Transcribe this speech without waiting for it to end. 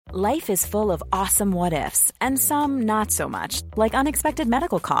Life is full of awesome what-ifs, and some not so much, like unexpected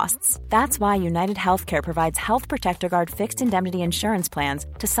medical costs. That's why United Healthcare provides Health Protector Guard fixed indemnity insurance plans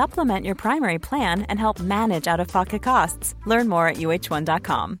to supplement your primary plan and help manage out-of-pocket costs. Learn more at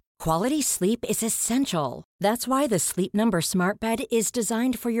uh1.com. Quality sleep is essential. That's why the Sleep Number Smart Bed is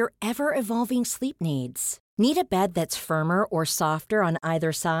designed for your ever-evolving sleep needs. Need a bed that's firmer or softer on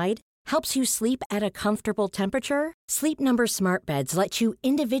either side? Helps you sleep at a comfortable temperature? Sleep Number Smart Beds let you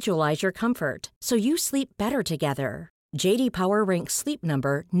individualize your comfort, so you sleep better together. J.D. Power ranks Sleep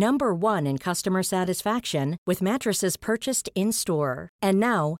Number number 1 in customer satisfaction with mattresses purchased in-store. And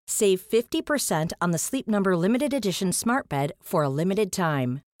now, save 50% on the Sleep Number Limited Edition Smart Bed for a limited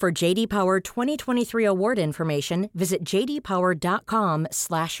time. For J.D. Power 2023 award information, visit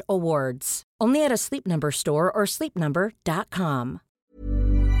jdpower.com/awards. Only at a Sleep Number store or sleepnumber.com.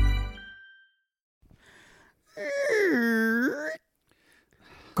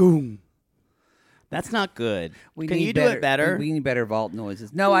 Goom. That's not good. Can need you better, do it better? We need better vault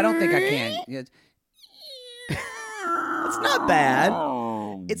noises. No, I don't think I can. It's not bad.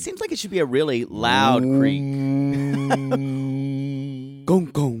 It seems like it should be a really loud creak. Gong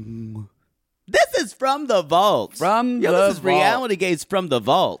gong. This is From the Vault. This is Reality Gaze from the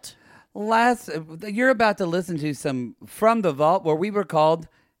Vault. You're about to listen to some From the Vault where we were called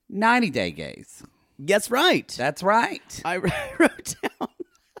 90 Day Gaze. That's right. That's right. I wrote down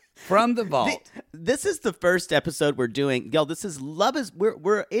From the Vault. This is the first episode we're doing. Y'all, this is Love is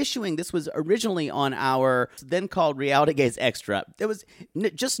we're issuing. This was originally on our then called Reality Gaze Extra. It was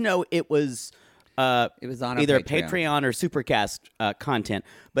just know it was on either Patreon or Supercast content.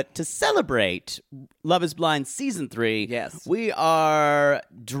 But to celebrate Love is Blind Season 3, yes, we are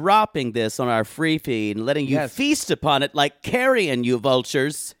dropping this on our free feed and letting you feast upon it like carrion, you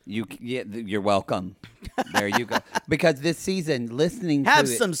vultures. You're welcome. There you go. Because this season, listening Have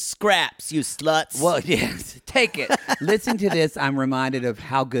to some scraps, you sluts. Well, yes, take it. Listen to this. I'm reminded of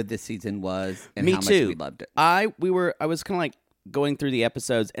how good this season was and Me how much too. we loved it. I was kind of like going through the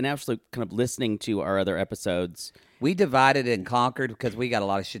episodes and actually kind of listening to our other episodes. We divided and conquered because we got a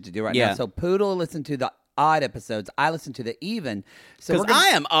lot of shit to do right now. So Poodle listened to the odd episodes. I listened to the even. Because I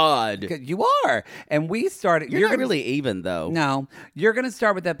am odd. You are. And we started. You're not really even, though. No. You're going to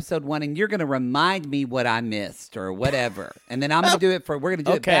start with episode 1, and you're going to remind me what I missed or whatever. And then I'm going to do it we're going to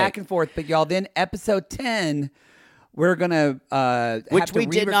do it back and forth. But y'all, then episode 10, we're going to which we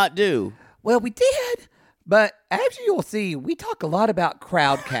did not do. Well, we did. But as you'll see, we talk a lot about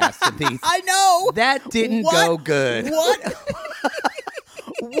Crowdcast in these. I know. That didn't go good. What?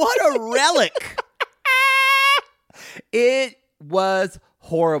 What a relic. It was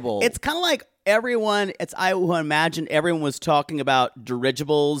horrible. It's kind of like I would imagine everyone was talking about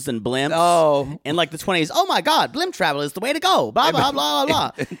dirigibles and blimps in like the 20s. Oh my God, blimp travel is the way to go. Blah, blah, blah,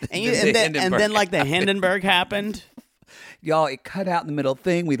 blah, blah. and then like the Hindenburg happened. Y'all, it cut out in the middle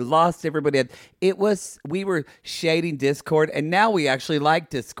thing. We lost everybody. We were shading Discord, and now we actually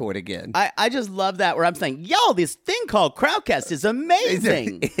like Discord again. I just love that where I'm saying, y'all, this thing called Crowdcast is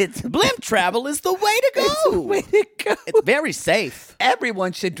amazing. Blimp travel is the way to go. It's the way to go. It's very safe.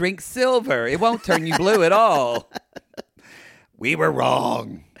 Everyone should drink silver. It won't turn you blue at all. We were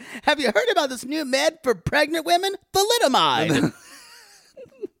wrong. Have you heard about this new med for pregnant women? Thalidomide.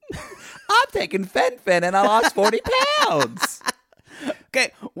 I'm taking Fen-Phen and I lost 40 pounds.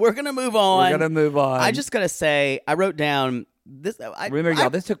 Okay, we're going to move on. I just got to say, I wrote down this. Remember, y'all,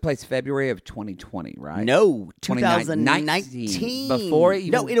 this took place February of 2020, right? No, 2019. Before it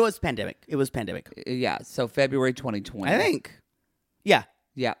even... No, it was pandemic. Yeah, so February 2020. I think. Yeah.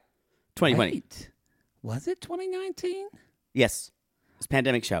 2020. Wait, was it 2019? Yes. It was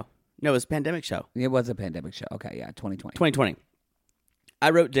pandemic show. No, it was pandemic show. It was a pandemic show. Okay, yeah, 2020. 2020. I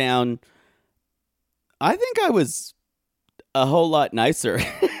wrote down, I think I was a whole lot nicer. Those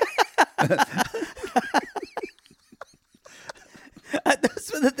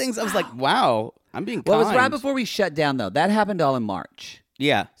were the things I was like, wow, I'm being kind. Well, it was right before we shut down, though. That happened all in March.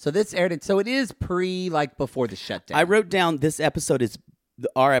 Yeah. So this aired, so it is before the shutdown. I wrote down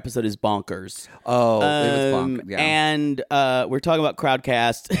our episode is bonkers. Oh, it was bonkers, yeah. And we're talking about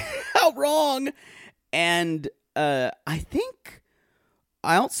Crowdcast. How wrong. And I think...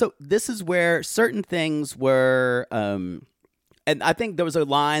 this is where certain things were, and I think there was a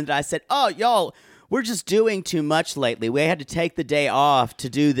line that I said, oh, y'all, we're just doing too much lately. We had to take the day off to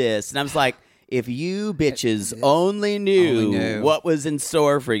do this. And I was like, if you bitches only knew what was in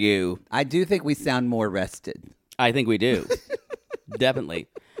store for you. I do think we sound more rested. I think we do. Definitely.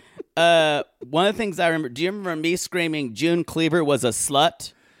 One of the things I remember, do you remember me screaming June Cleaver was a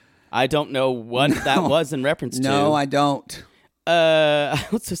slut? I don't know what that was in reference to. No, I don't. I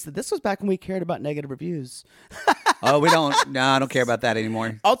also said this was back when we cared about negative reviews. Oh, we don't. No, I don't care about that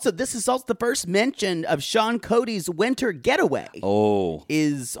anymore. Also, this is also the first mention of Sean Cody's Winter Getaway. Oh,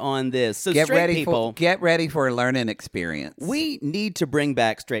 is on this. So get ready for a learning experience. We need to bring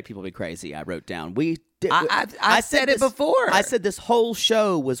back Straight People Be Crazy. I wrote down. I said it before. I said this whole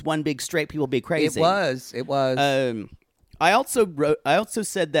show was one big Straight People Be Crazy. It was. I also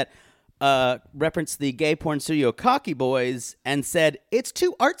said that. Referenced the gay porn studio Cocky Boys and said, it's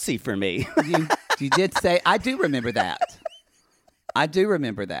too artsy for me. you did say, I do remember that.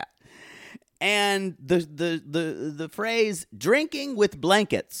 And the phrase drinking with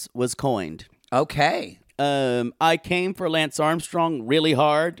blankets was coined. Okay. I came for Lance Armstrong really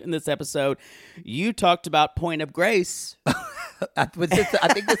hard in this episode. You talked about Point of Grace. I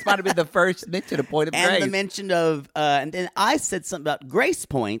think this might have been the first mention of Point of Grace. And the mention of, and then I said something about Grace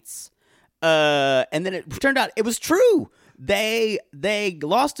Points. And then it turned out it was true. They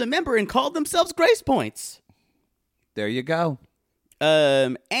lost a member and called themselves Grace Points. There you go.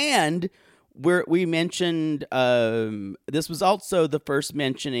 And we mentioned this was also the first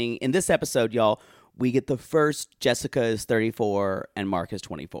mentioning in this episode, y'all. We get the first Jessica is 34 and Mark is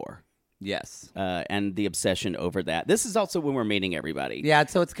 24. Yes. And the obsession over that. This is also when we're meeting everybody. Yeah,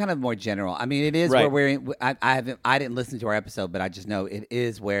 so it's kind of more general. I mean, it is right. where I didn't listen to our episode, but I just know it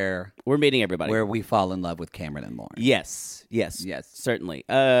is where we're meeting everybody. Where we fall in love with Cameron and Lauren. Yes, certainly.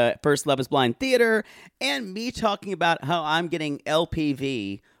 First Love is Blind Theater, and me talking about how I'm getting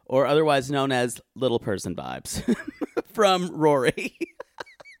LPV, or otherwise known as Little Person vibes, from Rory.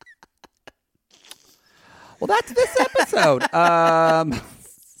 Well, that's this episode.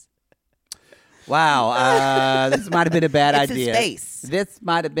 Wow, this might have been a bad idea. His face. This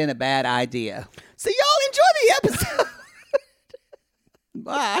might have been a bad idea. So y'all enjoy the episode.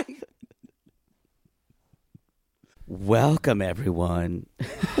 Bye. Welcome, everyone.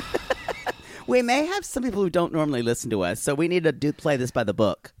 We may have some people who don't normally listen to us, so we need to play this by the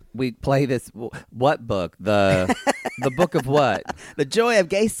book. We play this. What book? The book of what? The Joy of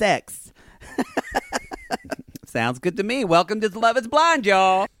Gay Sex. Sounds good to me. Welcome to Love is Blind,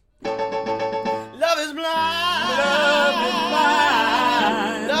 y'all. Love is blind. Love is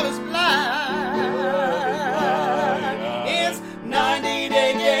blind. Love is blind. It's 90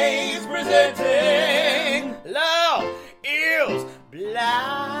 Day Gays presenting Love is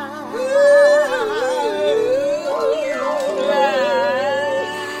Blind.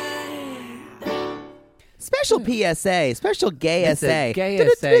 Special PSA, special gay It's essay. a gay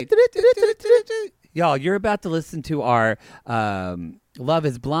essay. Y'all, you're about to listen to our Love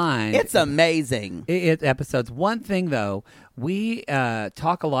is Blind. It's amazing. It episodes. One thing, though, we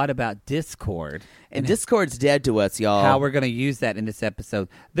talk a lot about Discord. And Discord's dead to us, y'all. How we're going to use that in this episode.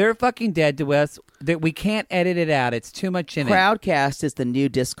 They're fucking dead to us. That we can't edit it out. It's too much in it. Crowdcast is the new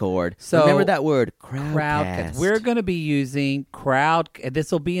Discord. So remember that word, Crowdcast. We're going to be using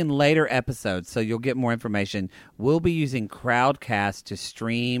This will be in later episodes, so you'll get more information. We'll be using Crowdcast to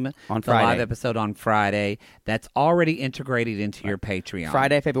stream on the live episode on Friday. That's already integrated into your Patreon.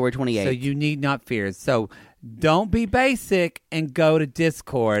 Friday, February 28th. So you need not fear. So don't be basic and go to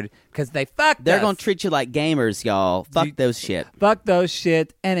Discord because they're going to treat you like gamers, y'all. Fuck those shit. Fuck those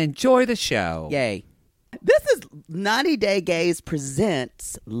shit and enjoy the show. Yay. This is 90 Day Gays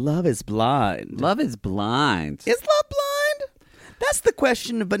presents Love is Blind. Love is Blind. Is love blind? That's the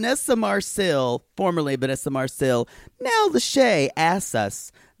question Vanessa Marcil, formerly Vanessa Marcil, now Lachey, asks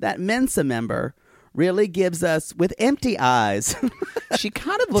us. That Mensa member really gives us with empty eyes. She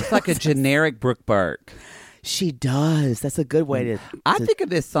kind of looks like a generic Brooke Burke. She does. That's a good way to... I think of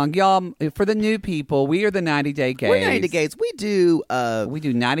this song, y'all, for the new people, we are the 90 Day Gays. We're 90 Day Gays. We do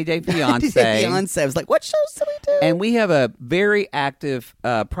 90 Day Fiancé. 90 Day Fiancé. I was like, what shows do we do? And we have a very active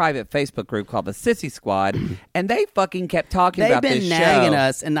private Facebook group called the Sissy Squad, and they fucking kept talking about this show. They've been nagging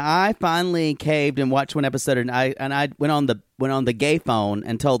us, and I finally caved and watched one episode, and I went on the gay phone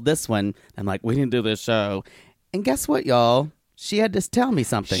and told this one, I'm like, we didn't do this show. And guess what, y'all? She had to tell me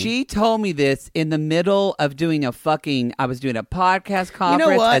something. She told me this in the middle of doing I was doing a podcast conference,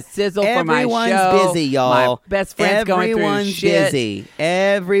 you know what? a sizzle for my show. Everyone's busy, y'all. My best friend's going through shit.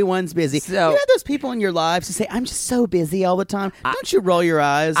 Everyone's busy. So, you have those people in your lives who say, I'm just so busy all the time. Don't you roll your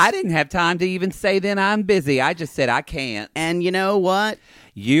eyes? I didn't have time to even say then I'm busy. I just said I can't. And you know what?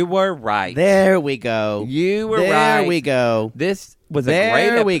 You were right. There we go. You were right. There we go. This was a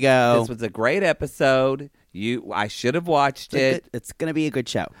This was a great episode. I should have watched it. It's going to be a good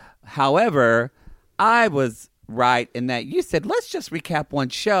show. However, I was right in that you said, let's just recap one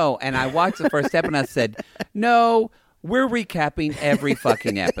show. And I watched the first step and I said, no, we're recapping every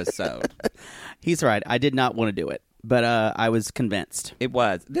fucking episode. He's right. I did not want to do it. but I was convinced. It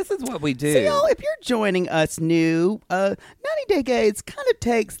was. This is what we do. So, y'all, if you're joining us new, 90 Day Gays kind of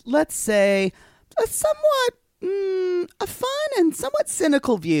takes, let's say, a somewhat a fun and somewhat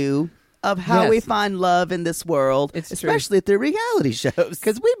cynical view of how we find love in this world, especially through reality shows.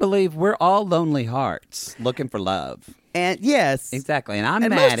 Because we believe we're all lonely hearts looking for love. And yes. Exactly. And I'm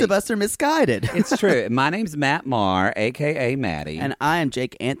Maddie. Most of us are misguided. It's true. My name's Matt Marr, a.k.a. Maddie. And I am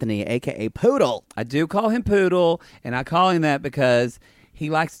Jake Anthony, a.k.a. Poodle. I do call him Poodle, and I call him that because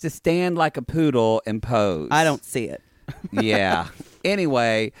he likes to stand like a poodle and pose. I don't see it. Yeah.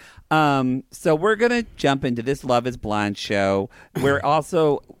 Anyway, so we're going to jump into this Love is Blind show. We're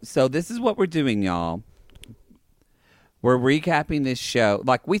also, so this is what we're doing, y'all. We're recapping this show.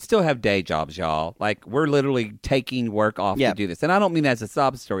 Like, we still have day jobs, y'all. Like, we're literally taking work off to do this. And I don't mean that as a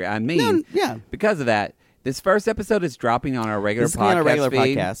sob story. I mean, because of that, this first episode is dropping on our regular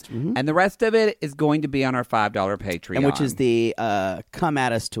podcast feed, and the rest of it is going to be on our $5 Patreon. And which is the Come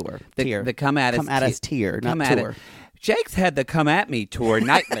At Us tour. The Come At Us tier, not tour. Jake's had the Come At Me tour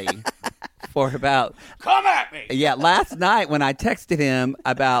nightly for about... Come at me! Yeah, last night when I texted him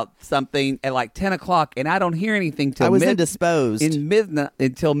about something at like 10 o'clock and I don't hear anything till... I was indisposed.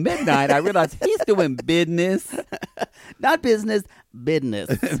 Until midnight, I realized he's doing business. Not business,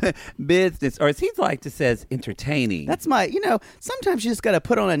 business. Business. Or as he like to says, entertaining. That's my... sometimes you just got to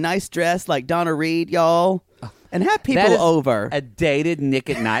put on a nice dress like Donna Reed, y'all. And have people that is over. A dated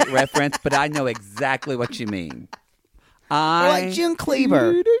Nick at Night reference, but I know exactly what you mean. Or like June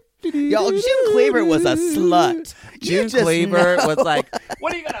Cleaver. Y'all, June Cleaver was a slut. June Cleaver was like,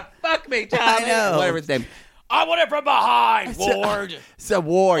 "What are you gonna fuck me, Tommy?" I know. Whatever his name. I want it from behind, Ward. So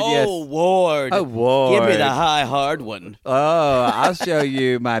Ward, yes. Oh, Ward. Oh, Ward. Give me the high, hard one. Oh, I'll show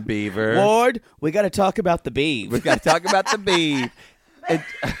you my beaver. Ward, we got to talk about the beef. We got to talk about the beef.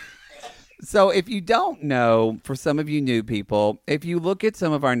 So if you don't know, for some of you new people, if you look at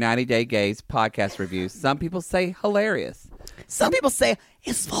some of our 90 Day Gays podcast reviews, some people say hilarious. Some people say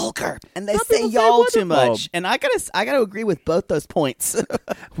it's vulgar, and they say y'all too much. And I gotta agree with both those points.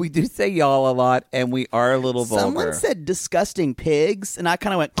 We do say y'all a lot, and we are a little vulgar. Someone said disgusting pigs, and I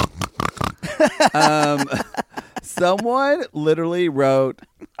kind of went. Someone literally wrote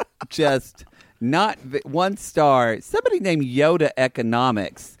just not 1 star. Somebody named Yoda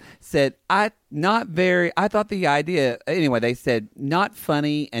Economics said, I thought the idea, anyway, they said, not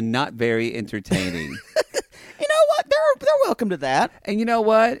funny and not very entertaining. You know what? They're welcome to that. And you know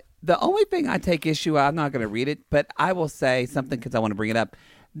what? The only thing I take issue, I'm not going to read it, but I will say something because I want to bring it up.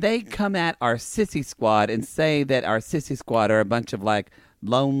 They come at our sissy squad and say that our sissy squad are a bunch of like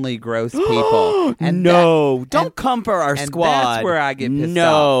lonely, gross people. And don't come for our squad. That's where I get pissed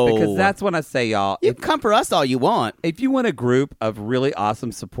off. Because that's when I say, y'all. You can come for us all you want. If you want a group of really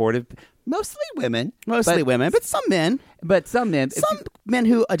awesome, supportive, mostly women, but some men. Some men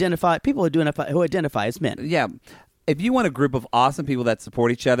who identify as men. Yeah. If you want a group of awesome people that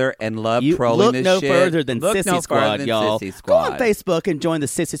support each other and love trolling this shit, look no further than Sissy Squad, y'all. Sissy Squad. Go on Facebook and join the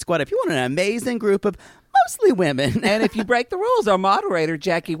Sissy Squad if you want an amazing group of mostly women. And if you break the rules, our moderator,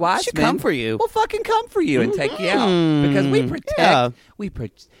 Jackie Weissman, should come for you. We'll fucking come for you and take you out. Because we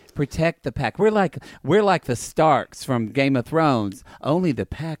protect the pack. We're like the Starks from Game of Thrones. Only the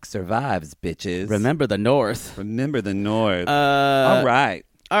pack survives, bitches. Remember the North. All right.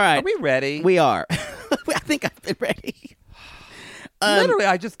 Are we ready? We are. I think I've been ready. Literally,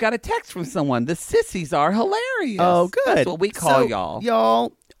 I just got a text from someone. The sissies are hilarious. Oh, good. That's what we call y'all.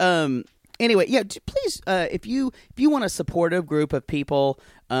 Y'all. Anyway, yeah. Please, if you want a supportive group of people,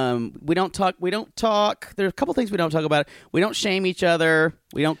 we don't talk. There's a couple things we don't talk about. We don't shame each other.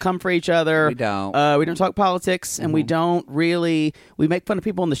 We don't come for each other. We don't. We don't talk politics, and we don't really. We make fun of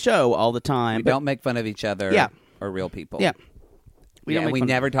people on the show all the time. We don't make fun of each other. Yeah. Or real people. Yeah. We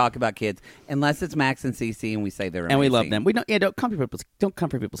never talk about kids unless it's Max and Cece, and we say they're amazing. And we love them. We don't. Yeah, don't come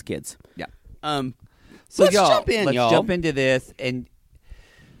for people's kids. Yeah. So let's jump in, y'all. Let's jump into this. And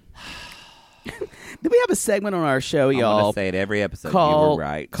do we have a segment on our show, y'all? I want to say it every episode. You were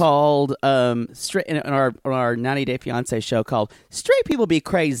right. Called straight on our 90 Day Fiance show called "Straight People Be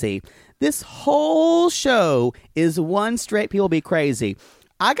Crazy." This whole show is one straight people be crazy.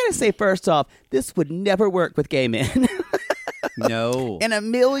 I gotta say, first off, this would never work with gay men. No. In a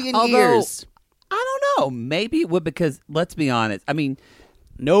million years. I don't know. Maybe it would because, let's be honest. I mean,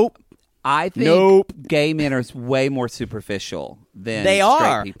 nope. I think gay men are way more superficial than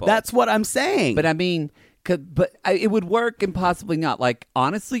straight people. That's what I'm saying. But I mean, it would work and possibly not. Like,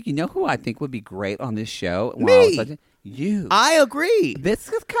 honestly, you know who I think would be great on this show? Me. you. I agree.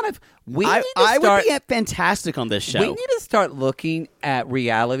 This is kind of I would be fantastic on this show. We need to start looking at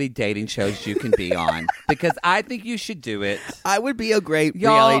reality dating shows you can be on because I think you should do it. I would be a great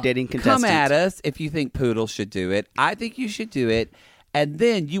Y'all, reality dating contestant. Come at us if you think Poodle should do it. I think you should do it. And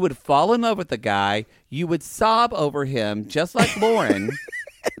then you would fall in love with the guy. You would sob over him just like Lauren.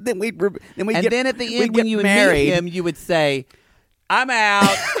 then at the end when you would meet him, you would say, I'm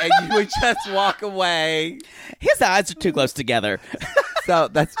out, and you would just walk away. His eyes are too close together.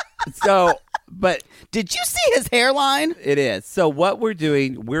 But did you see his hairline? It is. So what we're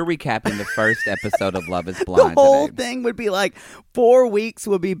doing, we're recapping the first episode of Love is Blind. The whole today. thing would be like 4 weeks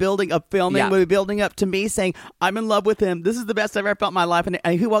would be building up filming, would be building up to me saying, I'm in love with him. This is the best I've ever felt in my life. And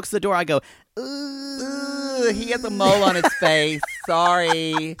he walks to the door, I go, ooh, he has a mole on his face.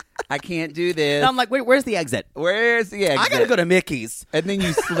 Sorry. I can't do this. And I'm like, wait, where's the exit? Where's the exit? I gotta go to Mickey's. And then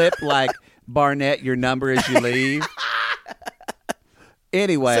you slip like Barnett your number as you leave.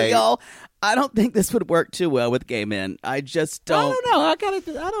 Anyway. So y'all, I don't think this would work too well with gay men. I just don't. I don't know.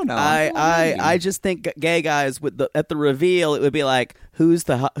 I don't know. I just think gay guys at the reveal it would be like, who's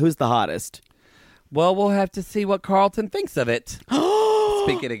the hottest? Well, we'll have to see what Carlton thinks of it.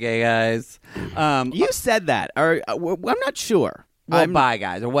 Speaking of gay guys, you said that, or I'm not sure. Well, bye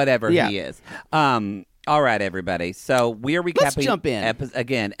guys, or whatever Yeah. he is. All right, everybody. So we are recapping. Let's jump in.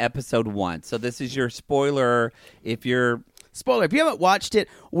 Episode 1. So this is your spoiler. Spoiler, if you haven't watched it,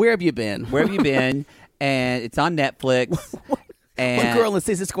 where have you been? Where have you been? And it's on Netflix. And one girl in the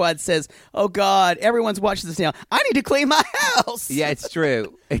Season Squad says, oh, God, everyone's watching this now. I need to clean my house. Yeah, it's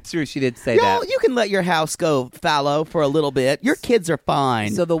true. It's true. She did say Y'all, that. you can let your house go fallow for a little bit. Your kids are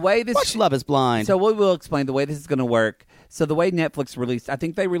fine. So the way this... Watch Love is Blind. So we will explain the way this is going to work. So the way Netflix released, I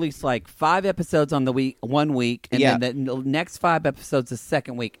think they released like 5 episodes on the 1 week, and then the next 5 episodes the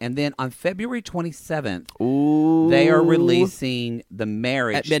second week, and then on February 27th, they are releasing the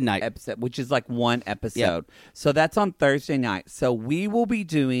marriage at midnight episode, which is like 1 episode. So that's on Thursday night. So we will be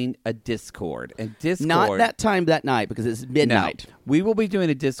doing a Discord, not that time that night because it's midnight. No, we will be doing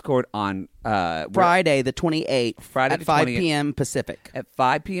a Discord on Friday the 28th, Friday at 5 p.m. Pacific. At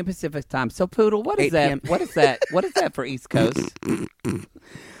 5 p.m. Pacific time. So Poodle, what is that? What is that? What is that for East Coast?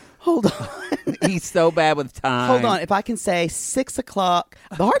 Hold on. He's so bad with time. Hold on. If I can say 6 o'clock.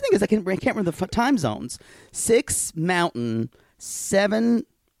 The hard thing is I can't remember the time zones. 6 Mountain, 7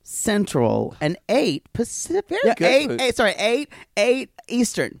 Central, and 8 Pacific. Very good. 8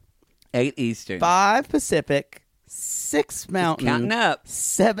 Eastern. 8 Eastern. 5 Pacific, 6 Mountain. Just counting up.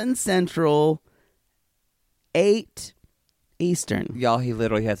 7 Central, 8 Eastern. Y'all, he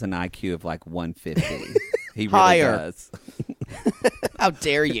literally has an IQ of like 150. He really Higher. does. How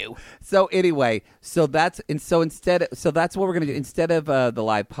dare you? So anyway, that's what we're gonna do. Instead of the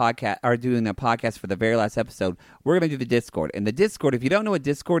live podcast or doing a podcast for the very last episode, we're gonna do the Discord. And the Discord, if you don't know what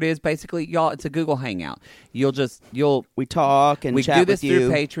Discord is, basically, y'all, it's a Google Hangout. We talk and we chat do this with you.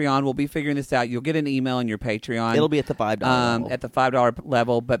 through Patreon. We'll be figuring this out. You'll get an email on your Patreon. It'll be at the $5 level. At the $5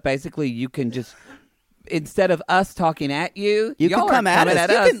 level, but basically you can just. Instead of us talking at you, you y'all can come are at us.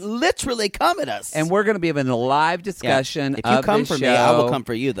 us. You can literally come at us. And we're going to be having a live discussion If you come this for show me, I will come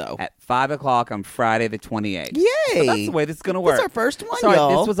for you, though. At 5 o'clock on Friday the 28th. Yay! So that's the way this is going to work. This is our first one, Sorry,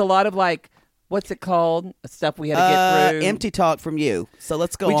 y'all. this was a lot of what's it called? Stuff we had to get through. Empty talk from you. So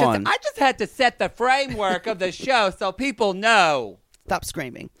let's go on. I just had to set the framework of the show so people know. Stop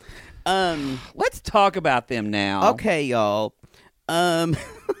screaming. Let's talk about them now. Okay, y'all.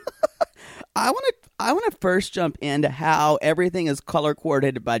 I want to first jump into how everything is color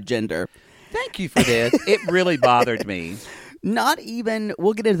coordinated by gender. Thank you for this. It really bothered me. Not even,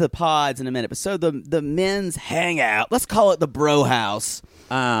 we'll get into the pods in a minute, but so the men's hangout, let's call it the bro house.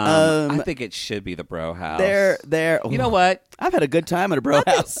 I think it should be the bro house. You know what? I've had a good time at a bro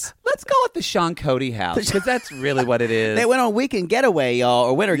house. Let's call it the Sean Cody house because that's really what it is. They went on weekend getaway, y'all,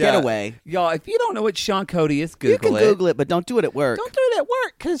 or winter getaway. Y'all, if you don't know what Sean Cody is, Google it. You can Google it, but don't do it at work. Don't do it at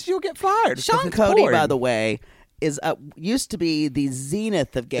work because you'll get fired. Sean Cody, by the way, is used to be the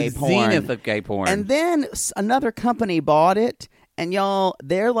zenith of gay porn. Zenith of gay porn. And then another company bought it. And y'all,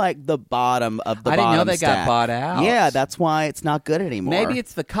 they're like the bottom of the bottom I didn't know they stack. got bought out. Yeah, that's why it's not good anymore. Maybe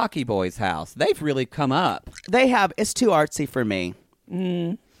it's the Cocky Boys house. They've really come up. It's too artsy for me.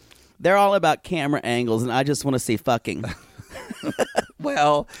 They're all about camera angles, and I just want to see fucking.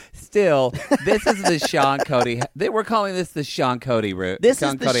 Well, still, this is the Sean Cody. We're calling this the Sean Cody route. This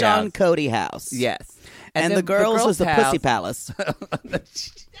is the Sean Cody house. Yes. And the girls is the Pussy Palace.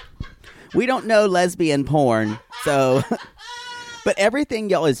 We don't know lesbian porn, so... But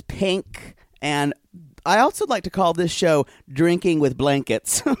everything, y'all, is pink, and I also like to call this show Drinking with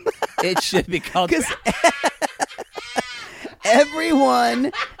Blankets. It should be called...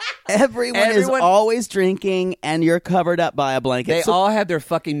 Everyone is always drinking, and you're covered up by a blanket. They all have their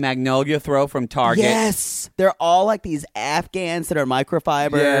fucking Magnolia throw from Target. Yes, they're all like these Afghans that are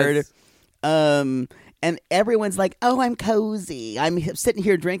microfibered. Yes. And everyone's like, "Oh, I'm cozy. I'm sitting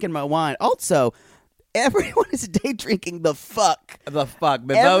here drinking my wine." Also, everyone is day drinking the fuck. Mimosas.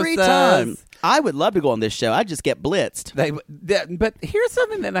 Every time. I would love to go on this show. I just get blitzed. But here's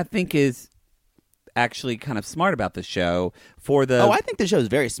something that I think is actually kind of smart about the show I think the show is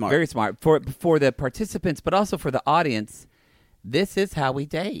very smart. Very smart for the participants, but also for the audience. This is how we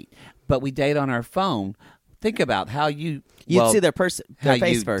date, but we date on our phone. Think about how you'd see their face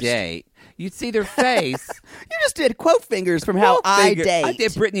first. Date. You'd see their face. You just did quote fingers from how I date. I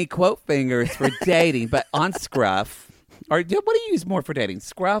did Brittany quote fingers for dating, but on Scruff. Or what do you use more for dating,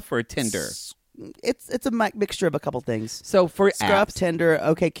 Scruff or Tinder? It's a mixture of a couple things. So for Scruff, apps, Tinder,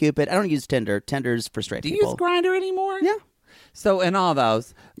 OkCupid. I don't use Tinder. Tinder's for straight people. Do you use Grindr anymore? Yeah. So in all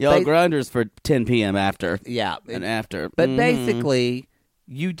those, Grindr's for 10 p.m. after. Yeah, and after. But basically,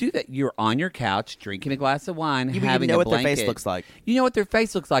 you do that. You're on your couch drinking a glass of wine, you having know a what blanket. their face looks like. You know what their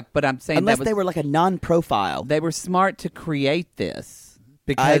face looks like. But I'm saying unless they were like a non-profile. They were smart to create this.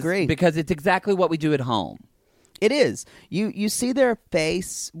 Because, I agree because it's exactly what we do at home. It is. You see their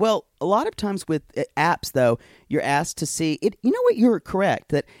face. Well, a lot of times with apps, though, you're asked to see it. You know what? You're correct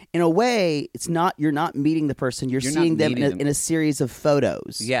that in a way, it's not. You're not meeting the person. You're seeing them in a series of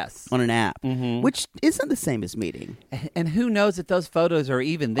photos. Yes, on an app, which isn't the same as meeting. And who knows if those photos are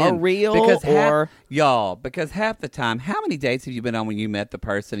even them? Are real because half the time, how many dates have you been on when you met the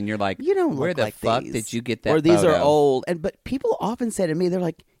person and you're like, you don't where look the like fuck these. did you get that? Or these photo? are old. But people often say to me, they're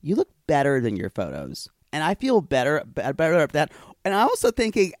like, you look better than your photos. And I feel better at that. And I'm also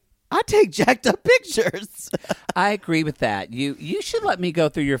thinking, I take jacked up pictures. I agree with that. You should let me go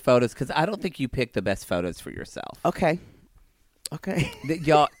through your photos because I don't think you pick the best photos for yourself. Okay.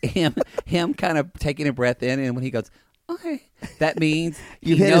 Y'all, him kind of taking a breath in, and when he goes, okay, that means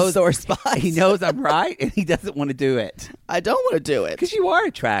you hit a sore spot. He knows I'm right, and he doesn't want to do it. I don't want to do it because you are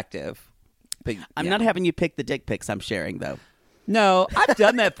attractive. But I'm not having you pick the dick pics I'm sharing, though. No, I've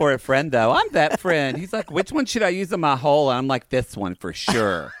done that for a friend, though. I'm that friend. He's like, which one should I use in my hole? And I'm like, this one for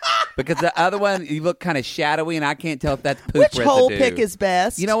sure. Because the other one, you look kind of shadowy, and I can't tell if that's poop Which residue. hole pick is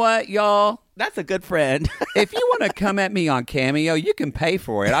best? You know what, y'all? That's a good friend. If you want to come at me on Cameo, you can pay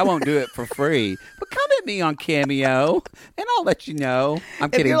for it. I won't do it for free. But come at me on Cameo, and I'll let you know. I'm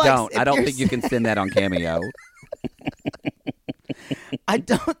kidding. Don't. I don't think you can send that on Cameo. I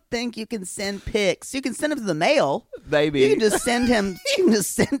don't think you can send pics. You can send them to the mail. Maybe. You can just send him. You can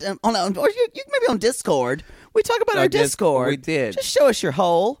just send him on, or you maybe on Discord. We talk about our Discord. We did. Just show us your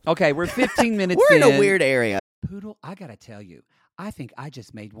hole. Okay, we're 15 minutes We're in a weird area. Poodle, I got to tell you, I think I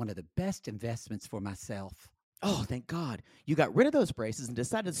just made one of the best investments for myself. Oh, thank God. You got rid of those braces and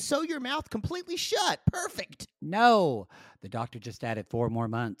decided to sew your mouth completely shut. Perfect. No, the doctor just added 4 more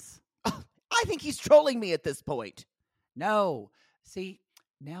months. Oh, I think he's trolling me at this point. No. See,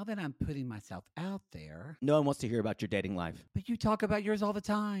 now that I'm putting myself out there. No one wants to hear about your dating life. But you talk about yours all the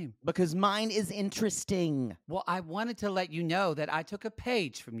time. Because mine is interesting. Well, I wanted to let you know that I took a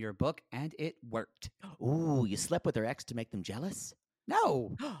page from your book and it worked. Ooh, you slept with their ex to make them jealous?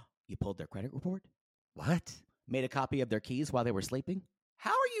 No. You pulled their credit report? What? Made a copy of their keys while they were sleeping?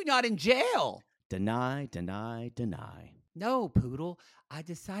 How are you not in jail? Deny, deny, deny. No, Poodle. I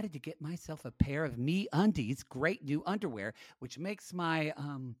decided to get myself a pair of MeUndies great new underwear, which makes my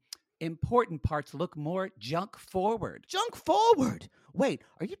important parts look more junk forward. Junk forward? Wait,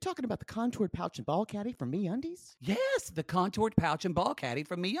 are you talking about the contoured pouch and ball caddy from MeUndies? Yes, the contoured pouch and ball caddy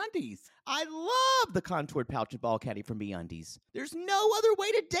from MeUndies. I love the contoured pouch and ball caddy from MeUndies. There's no other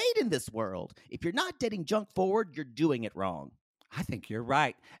way to date in this world. If you're not dating junk forward, you're doing it wrong. I think you're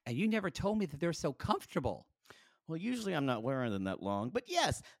right. And you never told me that they're so comfortable. Well, usually I'm not wearing them that long. But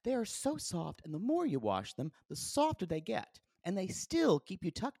yes, they are so soft, and the more you wash them, the softer they get. And they still keep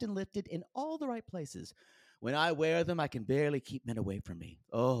you tucked and lifted in all the right places. When I wear them, I can barely keep men away from me.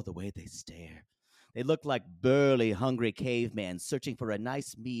 Oh, the way they stare. They look like burly, hungry cavemen searching for a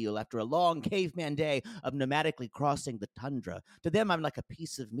nice meal after a long caveman day of nomadically crossing the tundra. To them, I'm like a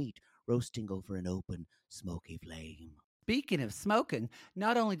piece of meat roasting over an open, smoky flame. Speaking of smoking,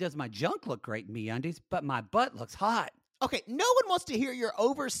 not only does my junk look great in MeUndies, but my butt looks hot. Okay, no one wants to hear your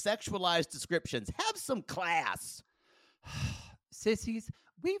over-sexualized descriptions. Have some class. Sissies,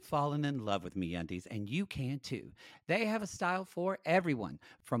 we've fallen in love with MeUndies, and you can too. They have a style for everyone.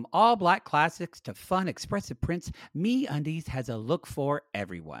 From all black classics to fun, expressive prints, MeUndies has a look for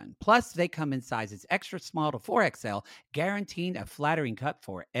everyone. Plus, they come in sizes extra small to 4XL, guaranteeing a flattering cut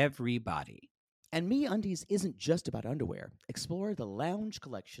for everybody. And MeUndies isn't just about underwear. Explore the Lounge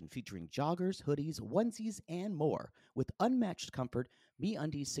collection featuring joggers, hoodies, onesies, and more. With unmatched comfort,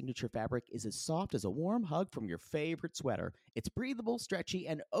 MeUndies' signature fabric is as soft as a warm hug from your favorite sweater. It's breathable, stretchy,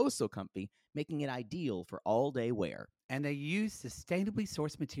 and oh so comfy, making it ideal for all-day wear. And they use sustainably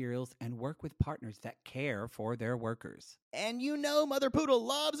sourced materials and work with partners that care for their workers. And you know Mother Poodle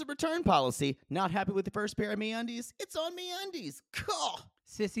loves a return policy. Not happy with the first pair of MeUndies? It's on MeUndies. Cool.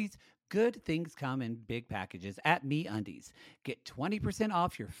 Sissies, good things come in big packages at MeUndies. Get 20%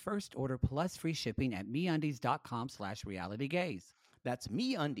 off your first order plus free shipping at MeUndies.com/realitygaze. That's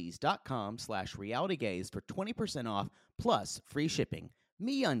MeUndies.com/realitygaze for 20% off plus free shipping.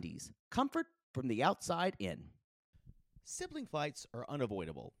 MeUndies, comfort from the outside in. Sibling fights are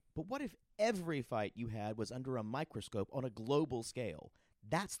unavoidable, but what if every fight you had was under a microscope on a global scale?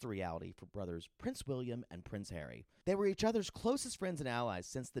 That's the reality for brothers Prince William and Prince Harry. They were each other's closest friends and allies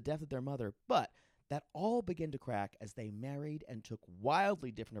since the death of their mother, but that all began to crack as they married and took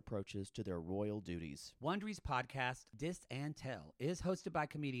wildly different approaches to their royal duties. Wondery's podcast, Dis and Tell, is hosted by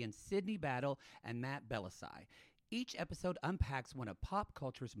comedians Sydney Battle and Matt Belisai. Each episode unpacks one of pop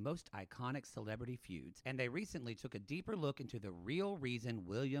culture's most iconic celebrity feuds, and they recently took a deeper look into the real reason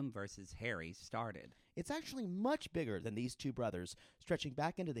William versus Harry started. It's actually much bigger than these two brothers, stretching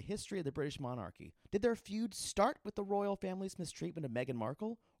back into the history of the British monarchy. Did their feud start with the royal family's mistreatment of Meghan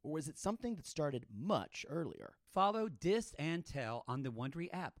Markle, or was it something that started much earlier? Follow Dis and Tell on the Wondery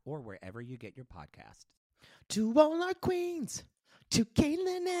app or wherever you get your podcasts. To all our queens, to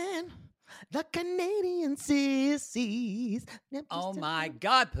Caitlin and the Canadian sissies. Oh my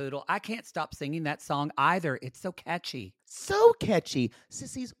God, Poodle. I can't stop singing that song either. It's so catchy. So catchy.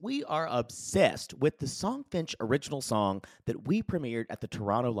 Sissies, we are obsessed with the Songfinch original song that we premiered at the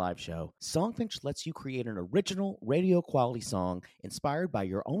Toronto Live Show. Songfinch lets you create an original radio quality song inspired by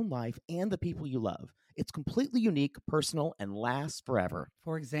your own life and the people you love. It's completely unique, personal, and lasts forever.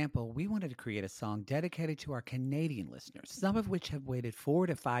 For example, we wanted to create a song dedicated to our Canadian listeners, some of which have waited 4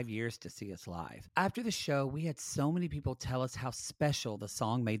 to 5 years to see us live. After the show, we had so many people tell us how special the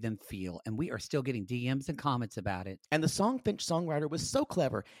song made them feel, and we are still getting DMs and comments about it. And the Songfinch songwriter was so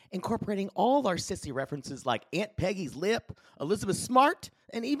clever, incorporating all our sissy references like Aunt Peggy's Lip, Elizabeth Smart,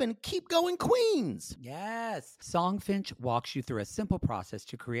 and even Keep Going Queens. Yes. Songfinch walks you through a simple process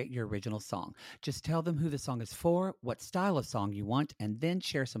to create your original song. Just tell them who the song is for, what style of song you want, and then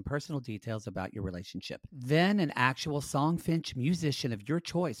share some personal details about your relationship. Then an actual Songfinch musician of your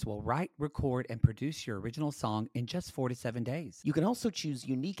choice will write, record, and produce your original song in just 4 to 7 days. You can also choose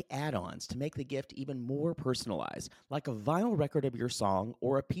unique add-ons to make the gift even more personalized, like a vinyl record of your song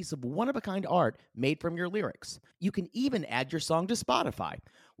or a piece of one-of-a-kind art made from your lyrics. You can even add your song to Spotify.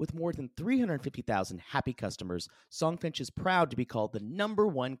 With more than 350,000 happy customers, Songfinch is proud to be called the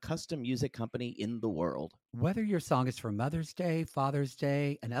 #1 custom music company in the world. Whether your song is for Mother's Day, Father's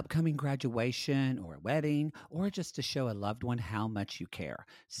Day, an upcoming graduation, or a wedding, or just to show a loved one how much you care,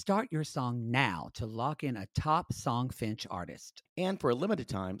 start your song now to lock in a top Songfinch artist. And for a limited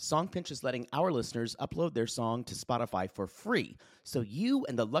time, Songfinch is letting our listeners upload their song to Spotify for free, so you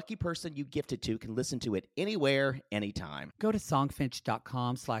and the lucky person you gifted to can listen to it anywhere, anytime. Go to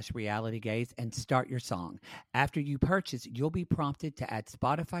songfinch.com/realitygaze and start your song. After you purchase, you'll be prompted to add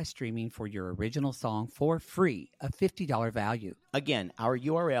Spotify streaming for your original song for free, a $50 value. Again, our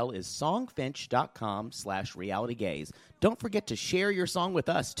URL is songfinch.com/realitygaze. Don't forget to share your song with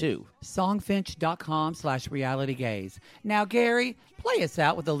us, too. Songfinch.com/realitygaze. Now, Gary, play us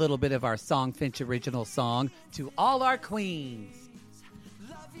out with a little bit of our Songfinch original song, To All Our Queens.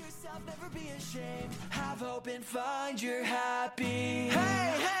 Love yourself, never be ashamed. Have hope and find your happy.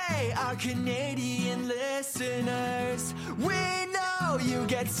 Hey, hey, our Canadian listeners. We know you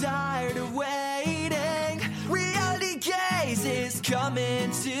get tired of waiting. Reality Gaze is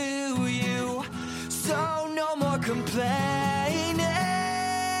coming to you. So no more complaining.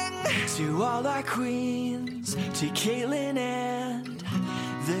 To all our queens, to Caitlin and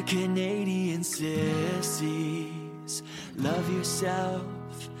the Canadian sissies. Love yourself,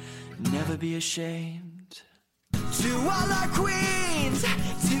 never be ashamed. To all our queens,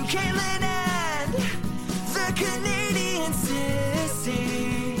 to Caitlin and the Canadian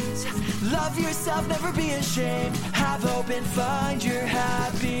sissies. Love yourself, never be ashamed. Have hope and find your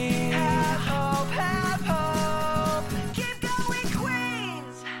happy. Have hope, have hope. Keep going,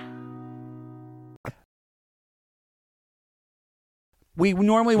 Queens. We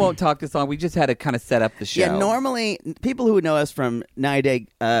normally won't talk this long. We just had to kind of set up the show. Yeah, normally, people who know us from 90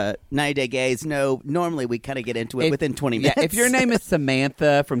 Day Gaze know normally we kind of get into it within 20 minutes. Yeah, if your name is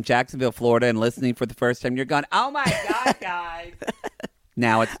Samantha from Jacksonville, Florida, and listening for the first time, you're going, oh my God, guys.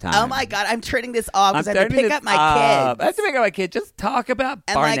 Now it's time. Oh my God, I'm turning this off because I have to turning pick this up my off. kids. I have to pick up my kid. Just talk about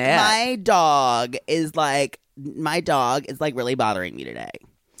And Barnett. my dog is really bothering me today.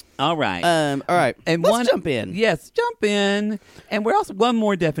 All right. All right. And Let's jump in. Yes, jump in. And we're also one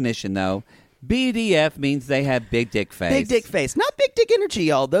more definition though. BDF means they have big dick face. Big dick face, not big dick energy,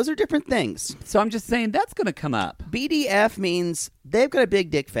 y'all. Those are different things. So I'm just saying that's going to come up. BDF means they've got a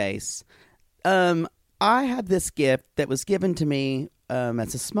big dick face. I had this gift that was given to me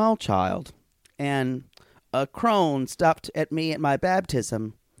as a small child, and a crone stopped at me at my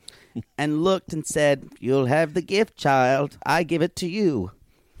baptism and looked and said, "You'll have the gift, child. I give it to you."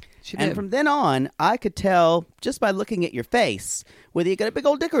 She And did. from then on, I could tell just by looking at your face whether you got a big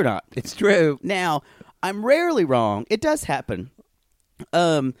old dick or not. It's true. Now, I'm rarely wrong. It does happen.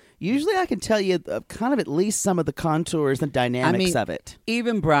 Usually I can tell you kind of at least some of the contours and dynamics of it.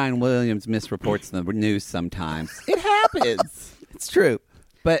 Even Brian Williams misreports the news sometimes. It happens. It's true.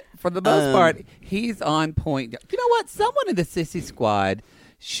 But for the most part, he's on point. You know what? Someone in the Sissy Squad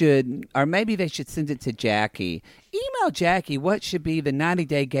should, or maybe they should send it to Jackie. Email Jackie what should be the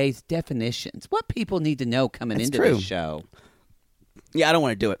 90-Day Gays definitions. What people need to know coming That's into true. the show. Yeah, I don't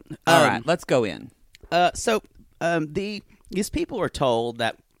want to do it. All right, let's go in. These people are told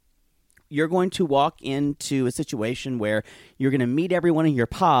that you're going to walk into a situation where you're going to meet everyone in your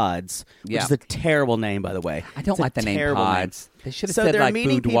pods, which Yeah. is a terrible name, by the way. I don't It's a like the name terrible pods. They should have So said they're like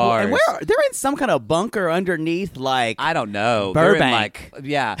meeting people, boudoirs. and they're in some kind of bunker underneath, like I don't know. They're in, Burbank. like,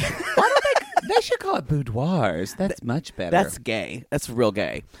 yeah. Why don't they should call it boudoirs. That's much better. That's gay. That's real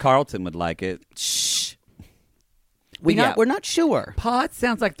gay. Carlton would like it. Shh. Yeah. We're not sure. Pod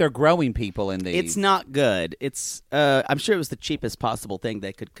sounds like they're growing people in these. It's not good. It's I'm sure it was the cheapest possible thing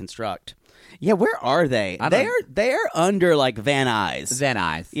they could construct. Yeah, where are they? They're under like Van Nuys. Van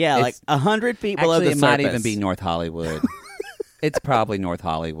Nuys. Yeah, like 100 feet below Actually, the it surface. might even be North Hollywood. It's probably North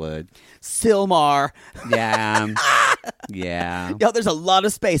Hollywood. Sylmar. Yeah. Yeah. Yo, there's a lot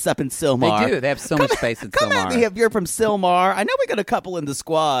of space up in Sylmar. They do. They have so much space in Come at me Sylmar. if you're from Sylmar. I know we got a couple in the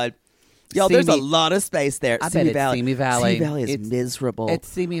squad. Yo, there's a Simi- lot of space there. I bet Simi it's Valley. Simi Valley. Simi Valley is It's- miserable. It's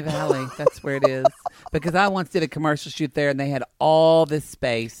Simi Valley. That's where it is. Because I once did a commercial shoot there, and they had all this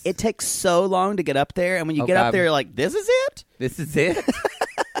space. It takes so long to get up there, and when you Oh, get up God. there, you're like, this is it? This is it.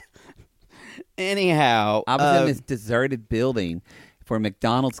 Anyhow. I was in this deserted building for a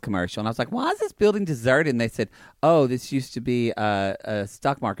McDonald's commercial, and I was like, why is this building deserted? And they said, oh, this used to be a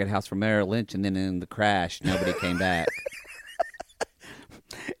stock market house for Merrill Lynch, and then in the crash, nobody came back.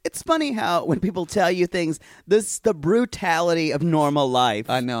 It's funny how when people tell you things, the brutality of normal life.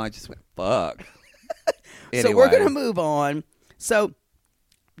 I know. I just went, fuck. So we're Anyway. going to move on. So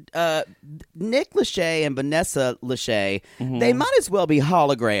Nick Lachey and Vanessa Lachey, Mm-hmm. they might as well be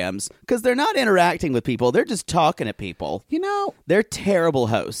holograms because they're not interacting with people. They're just talking to people. You know, They're terrible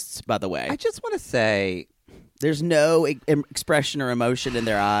hosts, by the way. I just want to say, There's no expression or emotion in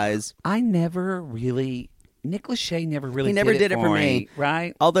their eyes. Nick Lachey never really He never did it for me. me.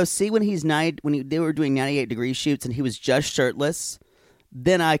 Right? Although, see, when they were doing 98 degree shoots and he was just shirtless,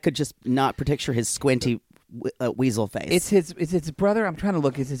 then I could just not picture his squinty weasel face. It's his brother. I'm trying to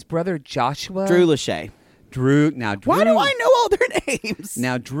look. Is his brother Joshua? Drew Lachey. Drew. Why do I know all their names?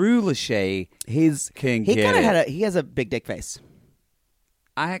 Now, Drew Lachey, He can kind get of it. he has a big dick face.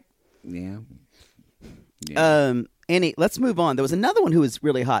 Yeah. Let's move on. There was another one who was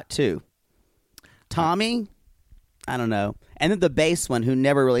really hot too. Tommy, I don't know. And then the bass one who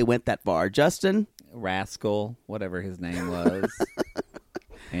never really went that far. Justin. Rascal, whatever his name was.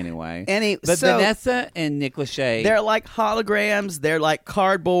 Anyway. But so Vanessa and Nick Lachey. they're like holograms. They're like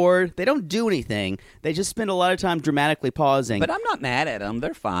cardboard. They don't do anything. They just spend a lot of time dramatically pausing. But I'm not mad at them.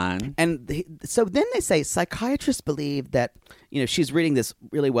 They're fine. And so then they say psychiatrists believe that, she's reading this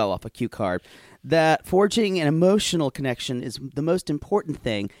really well off a cue card, that forging an emotional connection is the most important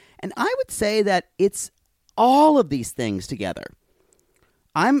thing. And I would say that it's all of these things together.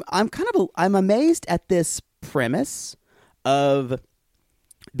 I'm amazed at this premise of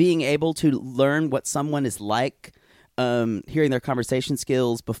being able to learn what someone is like, hearing their conversation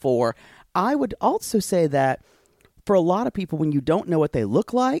skills before. I would also say that for a lot of people, when you don't know what they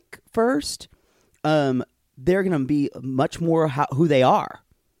look like first, they're going to be much more who they are.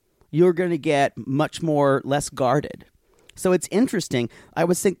 You're going to get much more less guarded. So it's interesting. I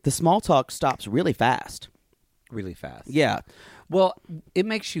would think the small talk stops really fast. Really fast. Yeah. Well, it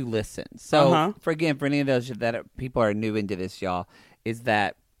makes you listen. So, Uh-huh. for any of those people are new into this, y'all, is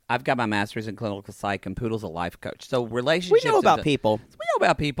that I've got my master's in clinical psych, and Poodle's a life coach. So relationships. We know about is people. We know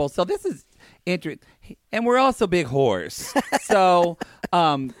about people. So this is interesting, and we're also big whores. So,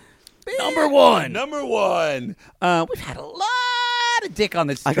 number one. We've had a lot got a dick on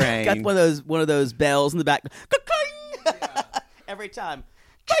this I train. got one of those bells in the back. Every time.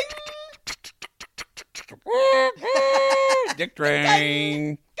 Dick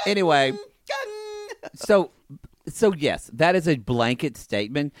train. Anyway, so yes, that is a blanket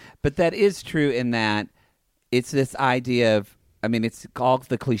statement, but that is true in that it's this idea of, I mean, it's all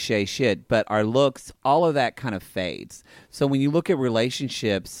the cliche shit, but our looks, all of that kind of fades. So when you look at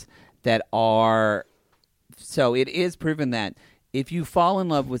relationships that are, so it is proven that if you fall in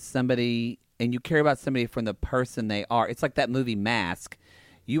love with somebody and you care about somebody from the person they are, it's like that movie Mask.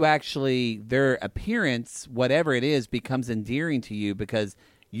 You actually, their appearance, whatever it is, becomes endearing to you because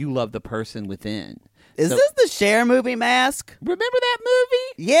you love the person within. Is So- this the Cher movie Mask? Remember that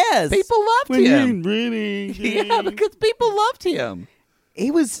movie? Yes. People loved him. Really? Yeah, because people loved him.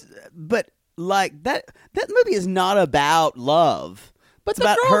 He was, but like that movie is not about love. But It's the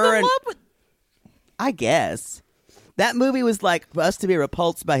about girl's her in and love with. I guess that movie was like for us to be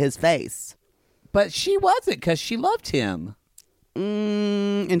repulsed by his face. But she wasn't because she loved him.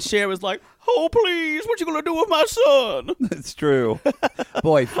 And Cher was like, "Oh please, what you gonna do with my son? It's true.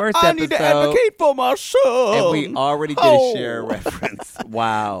 Boy, first I episode. need to advocate for my son." And we already did a Cher reference.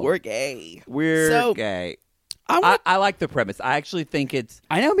 Wow. We're gay. We're So, gay. I I like the premise. I actually think it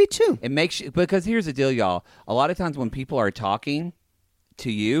know, me too. makes you, because here's the deal, y'all. A lot of times when people are talking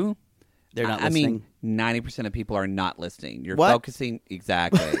to you, They're not I listening. mean, 90% of people are not listening. You're What? focusing,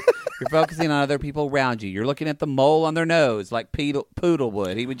 exactly. You're focusing on other people around you. You're looking at the mole on their nose like Poodle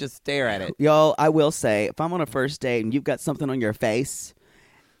would. He would just stare at it. Y'all, I will say, if I'm on a first date and you've got something on your face,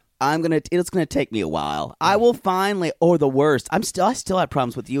 it's gonna take me a while. I will finally, or the worst, I still have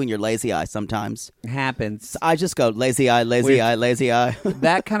problems with you and your lazy eye sometimes. It happens. I just go lazy eye, lazy We're- eye, lazy eye.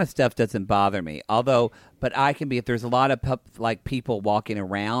 That kind of stuff doesn't bother me. But I can be, if there's a lot of people walking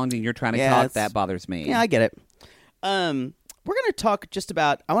around and you're trying to Yeah, talk, it's- that bothers me. Yeah, I get it. We're gonna talk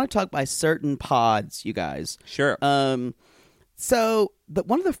I want to talk by certain pods, you guys. Sure. So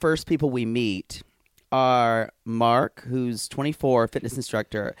one of the first people we meet are Mark, who's 24, fitness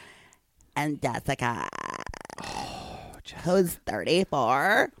instructor, and Jessica, who's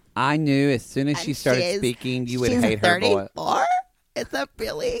 34. I knew as soon as she started speaking, you would hate her voice. 34. It's a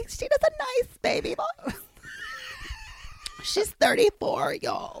really, she does a nice baby voice. She's 34,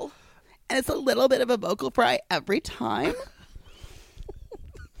 y'all. And it's a little bit of a vocal fry every time.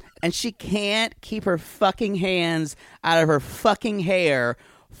 And she can't keep her fucking hands out of her fucking hair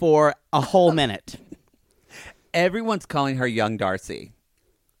for a whole minute. Everyone's calling her Young Darcy.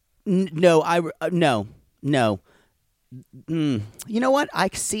 No. You know what? I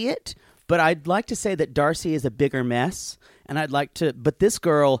see it, but I'd like to say that Darcy is a bigger mess, and but this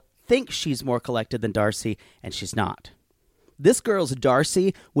girl thinks she's more collected than Darcy, and she's not. This girl's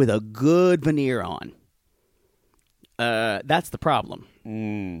Darcy with a good veneer on. That's the problem.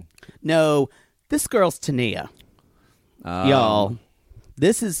 No, this girl's Tania. Y'all,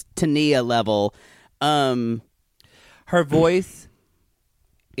 this is Tania level. Her voice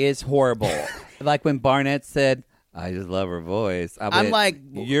is horrible. Like when Barnett said, I just love her voice. I'm like,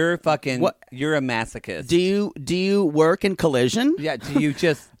 you're fucking, what? You're a masochist. Do you work in Collision? Yeah, do you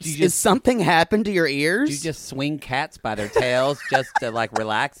just Is something happen to your ears? do you just swing cats by their tails just to like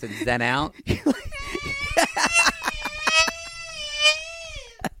relax and zen out?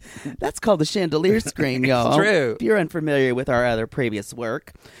 That's called the chandelier screen, y'all. true. If you're unfamiliar with our other previous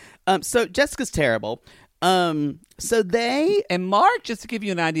work. So Jessica's terrible. So they... And Mark, just to give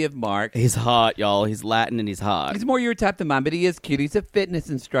you an idea of Mark, He's hot, y'all. He's Latin and he's hot. he's more your type than mine, but he is cute. He's a fitness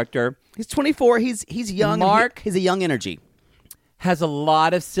instructor. He's 24. He's young. Mark- He's a young energy. Has a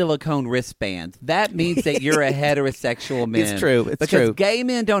lot of silicone wristbands. That means that you're a heterosexual man. It's true. It's because true. gay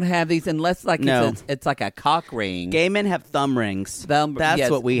men don't have these unless like No. it's like a cock ring. Gay men have thumb rings. Yes,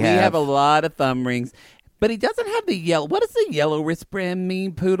 That's what we have. We have a lot of thumb rings. But he doesn't have the yellow. What does the yellow wristband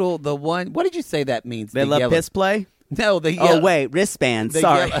mean, Poodle? The one. What did you say that means? They the love yellow. piss play? No, the Oh, yellow. wait. Wristbands. the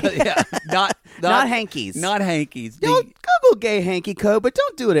Sorry. yellow- yeah, Not hankies. Not hankies. Don't Google gay hanky code, but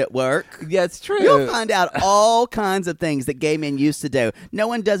don't do it at work. Yeah, it's true. You'll find out all kinds of things that gay men used to do. No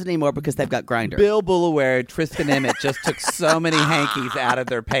one does it anymore because they've got Grindr. Bill Boulware and Tristan Emmett just took so many hankies out of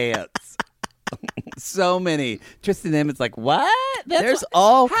their pants. So many. Tristan Emmett's like, what? There's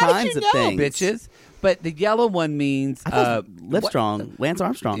all How did kinds you of know, things. bitches. But the yellow one means Livestrong, Lance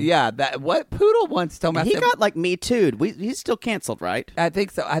Armstrong. Yeah, that what Poodle once told me. I He said, got like Me Too'd. He's still canceled, right? I think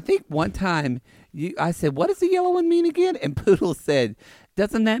so. I think one time I said, "What does the yellow one mean again?" And Poodle said,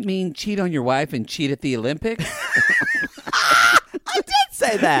 "Doesn't that mean cheat on your wife and cheat at the Olympics?" I did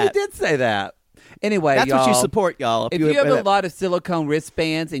say You that. did say that. Anyway, That's y'all, what you support, y'all. If you have a lot of silicone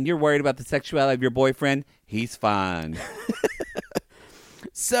wristbands and you're worried about the sexuality of your boyfriend, he's fine.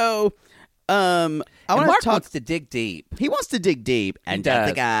 So, I And want Mark to talk. wants to dig deep. He wants to dig deep. And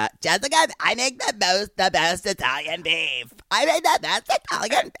does. Jessica, I make the best Italian beef. I make the best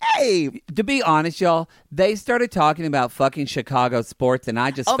Italian beef. To be honest, y'all, they started talking about fucking Chicago sports, and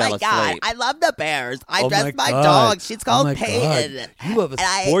I just Oh fell my God, asleep. I love the Bears. I Oh dress my God. dog. She's called Oh my Peyton. God. You have a And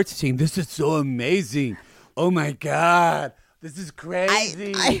I- sports team. This is so amazing. Oh my God. This is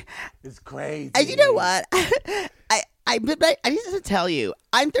crazy. It's crazy. And you know what? I need to tell you,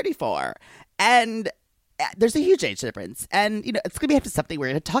 I'm 34, and there's a huge age difference, and it's gonna be something we're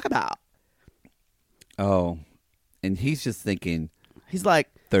gonna talk about. Oh, and he's just thinking He's like,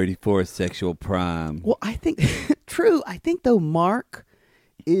 34 sexual prime. well, I think true. I think though, Mark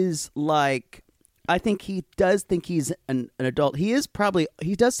is like, I think he does think he's an adult. He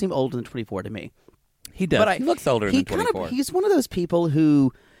does seem older than 24 to me. He does. But He looks older than 24. He's one of those people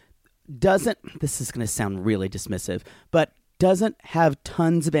who doesn't, this is going to sound really dismissive, but doesn't have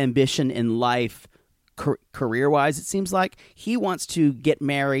tons of ambition in life career-wise, it seems like. He wants to get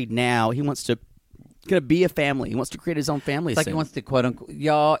married now. He wants to be a family. He wants to create his own family It's like soon. he wants to quote unquote,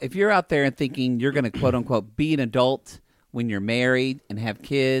 y'all, if you're out there and thinking you're going to quote unquote be an adult when you're married and have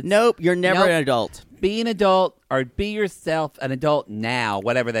kids. Nope, you're never Nope. an adult. Be an adult or be yourself an adult now,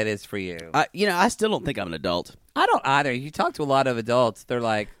 whatever that is for you. I still don't think I'm an adult. I don't either. You talk to a lot of adults, they're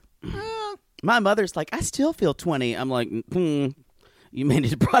like, My mother's like, I still feel 20. I'm like, you may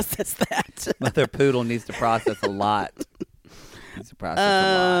need to process that. Mother Poodle needs to process a lot. Needs to process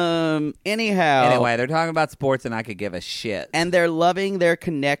a lot. Anyhow. Anyway, they're talking about sports, and I could give a shit. And they're loving their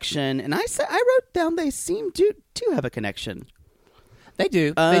connection. And I wrote down they seem to have a connection. They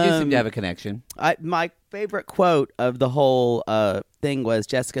do. They do seem to have a connection. My favorite quote of the whole thing was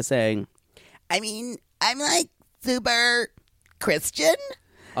Jessica saying, I mean, I'm like super Christian.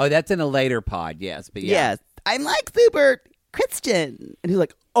 Oh, that's in a later pod, yes. But yeah. Yes, I'm like super Christian. And he's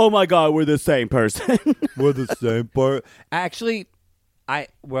like, oh my God, we're the same person. We're the same part. Actually, I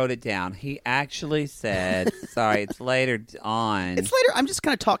wrote it down. He actually said, sorry, it's later on. It's later. I'm just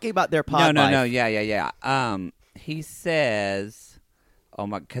kind of talking about their pod No. life. Yeah. He says, oh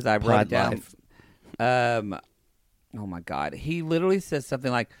my, because I wrote Pod it down. life. Oh my God. He literally says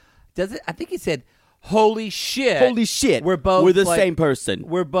something like, I think he said, holy shit. Holy shit. We're both We're the like- same person.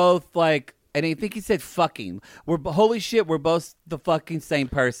 We're both like, and I think he said fucking. Holy shit, we're both the fucking same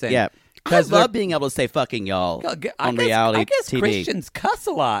person. Yeah. I 'Cause love being able to say fucking y'all on reality I guess TV. Christians cuss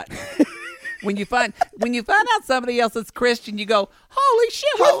a lot. When you find out somebody else is Christian, you go, "Holy shit,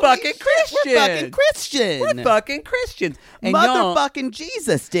 we're Holy fucking shit, Christian. We're fucking Christian. We're fucking Christians." And y'all, Motherfucking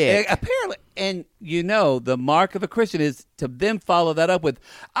Jesus did. apparently, and the mark of a Christian is to then follow that up with,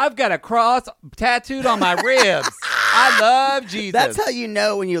 "I've got a cross tattooed on my ribs. I love Jesus." That's how you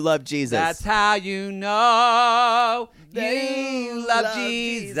know when you love Jesus. That's how you know you love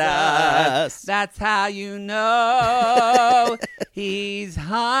Jesus. That's how you know he's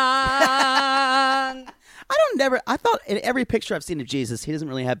hung. I thought in every picture I've seen of Jesus, he doesn't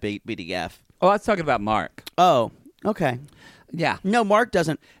really have BDF. Oh, I was talking about Mark. Oh, okay. Yeah. No, Mark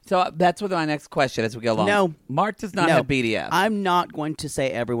doesn't. So that's what my next question as we go along. No. Mark does not No. have BDF. I'm not going to say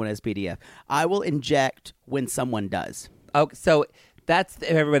everyone has BDF. I will inject when someone does. Oh, so that's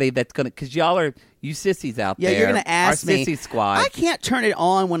everybody that's going to, because you sissies out Yeah, there. you're going to ask our me. sissy squad. I can't turn it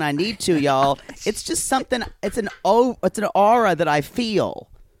on when I need to, y'all. It's just something. It's an aura that I feel.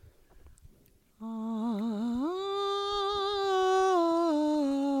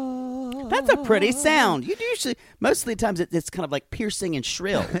 That's a pretty sound. You usually, most of the times, it's kind of like piercing and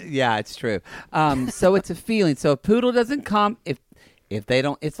shrill. Yeah, it's true. So it's a feeling. So if Poodle doesn't come, if they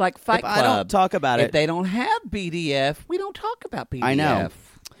don't, it's like Fight If Club. I don't talk about if it. they don't have BDF, we don't talk about BDF. I know.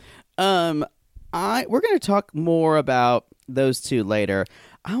 We're going to talk more about those two later.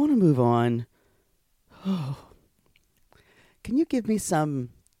 I want to move on. Can you give me some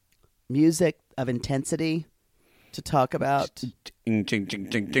music of intensity to talk about? That's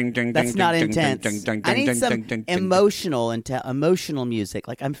not intense. I need some emotional music.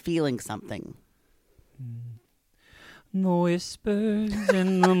 Like I'm feeling something. Whispers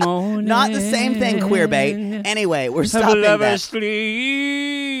in the morning. Not the same thing, queerbait. Anyway, we're Have a stopping lover that.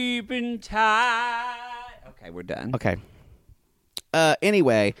 sleeping tight. Okay, we're done. Okay.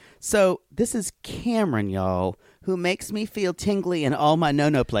 Anyway, so this is Cameron, y'all, who makes me feel tingly in all my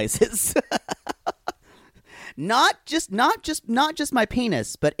no-no places. Not just my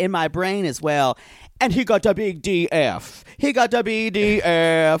penis, but in my brain as well. And he got a big DF. He got a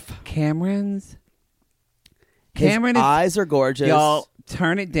BDF. Cameron's His eyes are gorgeous. Y'all,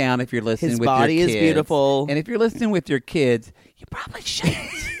 turn it down if you're listening His with body your is kids. beautiful. And if you're listening with your kids, you probably shouldn't.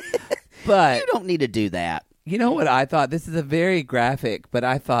 But You don't need to do that. You know what I thought? This is a very graphic, but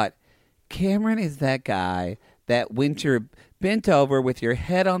I thought Cameron is that guy that when you're bent over with your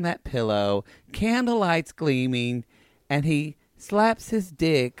head on that pillow, candlelight's gleaming, and he slaps his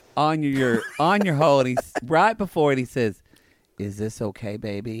dick on your hole, and he's right before it. He says, "Is this okay,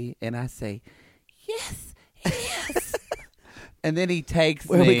 baby?" And I say, "Yes, yes." And then he takes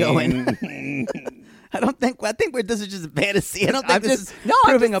Where me. are we going? I think this is just a fantasy. I don't think this is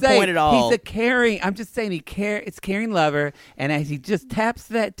proving a point at all. He's a caring. I'm just saying it's caring lover, and as he just taps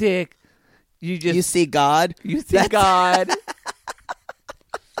that dick, you see God. You see God.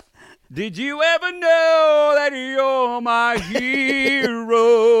 Did you ever know that you're my hero?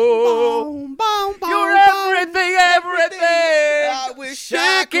 Boom, boom, boom, You're boom. everything. I wish Shake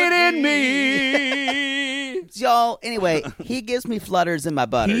I it could in be. me. Y'all, anyway, he gives me flutters in my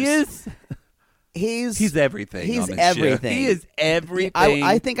butters. He is. He's everything. He's on this everything. Show. He is everything.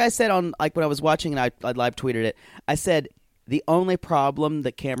 I think I said on when I was watching and I live tweeted it. I said the only problem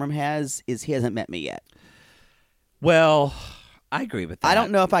that Cameron has is he hasn't met me yet. Well, I agree with that. I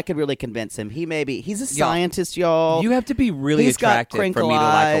don't know if I could really convince him. He's a scientist, y'all. You have to be really He's got attractive for me to crinkle like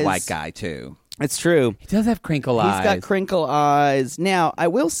a eyes. white guy too. It's true. He does have crinkle eyes. He's got crinkle eyes. Now, I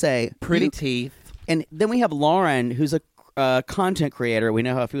will say, pretty teeth. And then we have Lauren, who's a content creator. We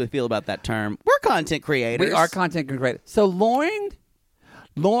know how we feel about that term. We're content creators. We are content creators. So Lauren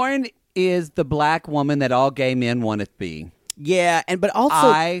is the black woman that all gay men want to be. Yeah, but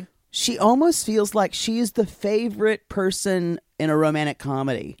also she almost feels like she's the favorite person in a romantic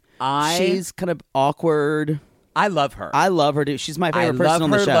comedy. She's kind of awkward. I love her. I love her, dude. She's my favorite person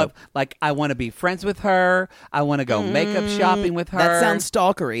on the show. I want to be friends with her. I want to go makeup shopping with her. That sounds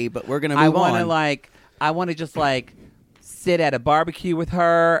stalkery, but we're going to move on. I want to just sit at a barbecue with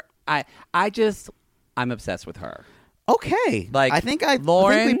her. I'm obsessed with her. Okay.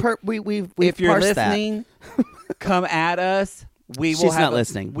 Lauren, we've if you're parsed listening, come at us. She's not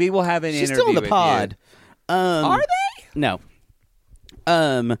listening. We will have an She's interview still in the with pod. you. Are they? No.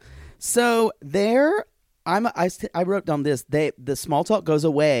 So there, I wrote down this. The small talk goes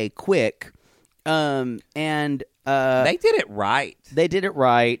away quick, and they did it right. They did it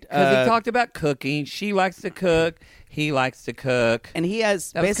right because he talked about cooking. She likes to cook. He likes to cook, and he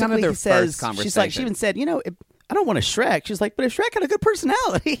has that basically was kind of their he says first conversation. She's like she even said, I don't want a Shrek. She's like, but a Shrek had a good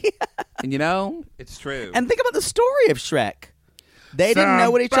personality. And it's true. And think about the story of Shrek. They didn't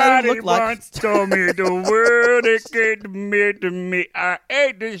know what each other looked like. Once told me the world it came to me. I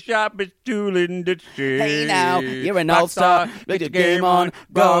ate the sharpest tool in the shed. Hey now, you're an all-star. Put your game on,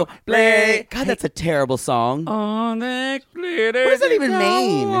 go play. God, that's a terrible song. On that what does that even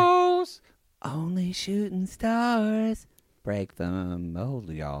mean? Only shooting stars break the mold,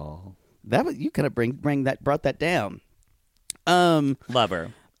 y'all. That was you kind of brought that down. Love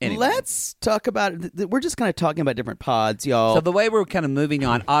her. Anyway. Let's talk about it. We're just kind of talking about different pods, y'all. So the way we're kind of moving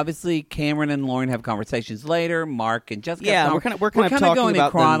on, obviously Cameron and Lauren have conversations later. Mark and Jessica. Yeah, we're kind of talking going about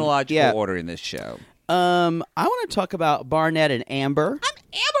in chronological them. Yeah. order in this show. I want to talk about Barnett and Amber.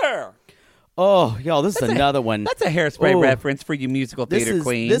 I'm Amber. Oh, y'all, this is another one. That's a Hairspray reference for you musical theater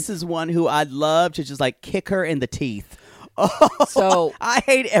queens. This is one who I'd love to just kick her in the teeth. Oh, so I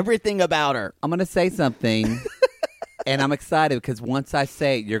hate everything about her. I'm going to say something. And I'm excited because once I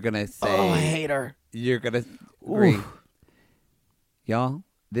say it, you're going to say... Oh, I hate her. You're going to agree. Oof. Y'all,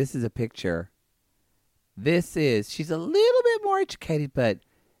 this is a picture. She's a little bit more educated, but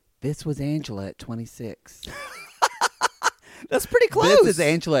this was Angela at 26. That's pretty close. This is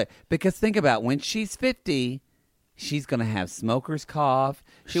Angela. Because think about when she's 50, she's going to have smoker's cough.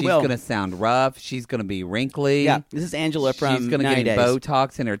 She's going to sound rough. She's going to be wrinkly. Yeah, this is Angela from She's going to 90 get Days.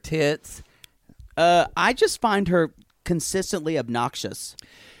 Botox in her tits. I just find her consistently obnoxious.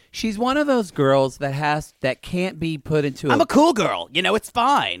 She's one of those girls that can't be put into I'm a cool girl. It's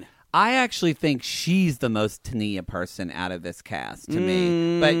fine. I actually think she's the most Tania person out of this cast to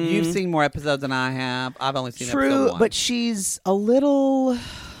me. But you've seen more episodes than I have. I've only seen episode 1. But she's a little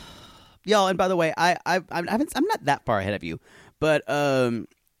y'all. And by the way, I'm not that far ahead of you, but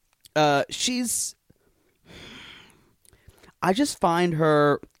she's. I just find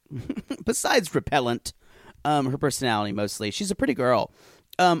her, besides repellent, her personality mostly. She's a pretty girl.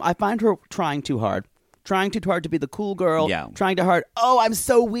 I find her trying too hard to be the cool girl. Yeah. Trying too hard. Oh, I'm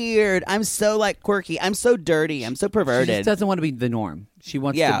so weird. I'm so quirky. I'm so dirty. I'm so perverted. She just doesn't want to be the norm. She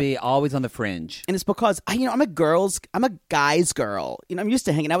wants to be always on the fringe. And it's because I'm a guy's girl. I'm used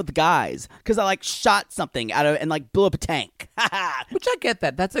to hanging out with the guys because I shot something out of and blew up a tank. Which I get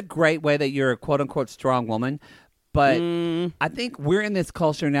that. That's a great way that you're a quote unquote strong woman. But I think we're in this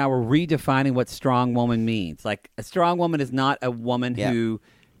culture now. We're redefining what strong woman means. A strong woman is not a woman who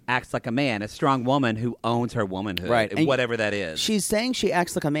acts like a man, a strong woman who owns her womanhood, Right. And whatever that is. She's saying she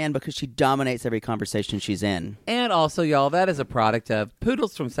acts like a man because she dominates every conversation she's in. And also, y'all, that is a product of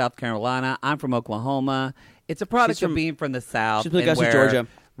Poodle's from South Carolina. I'm from Oklahoma. It's a product She's from- of being from the South. she's from and Augusta, Georgia.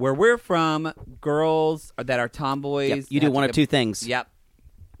 Where we're from, girls that are tomboys. Yep. You do have one to of two things. Yep.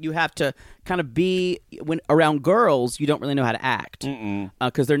 You have to kind of be when around girls. You don't really know how to act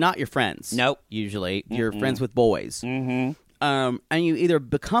because they're not your friends. Nope. Usually, you're friends with boys. Mm-hmm. And you either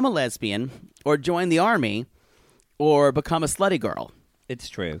become a lesbian or join the army or become a slutty girl. It's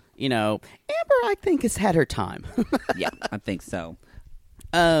true. You know, Amber, I think, has had her time. Yeah, I think so.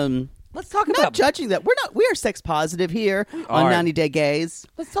 Let's talk about not judging that. We are sex positive here on are. 90 Day Gays.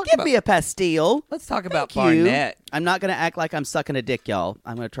 Let's talk Give about- me a pastille. Let's talk about Thank you. Barnett. I'm not going to act like I'm sucking a dick, y'all.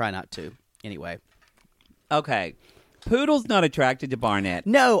 I'm going to try not to. Anyway. Okay. Poodle's not attracted to Barnett.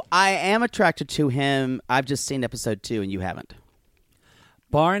 No, I am attracted to him. I've just seen episode 2 and you haven't.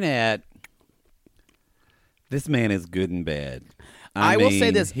 Barnett, this man is good in bed. I will say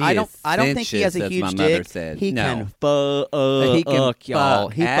mean, this. he I is don't think he has a sensuous, as huge my mother dick. said. He No. can fuck, He can y'all.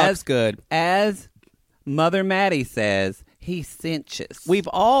 fuck. He fucks good. As Mother Maddie says, he's sensuous. We've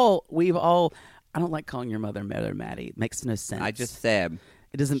all I don't like calling your mother Maddie. It makes no sense. I just said.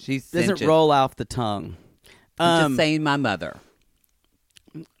 it doesn't she's doesn't sensuous. roll off the tongue. I'm just saying my mother.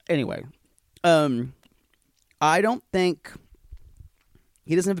 Anyway, I don't think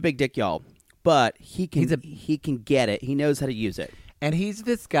he doesn't have a big dick, y'all, but he can get it. He knows how to use it. And he's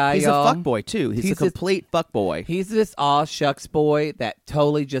this guy, He's y'all. a fuckboy too. He's a complete fuckboy. He's this aw shucks boy that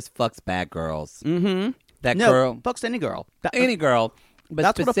totally just fucks bad girls. Mm-hmm. That No, girl. fucks any girl. Any girl. But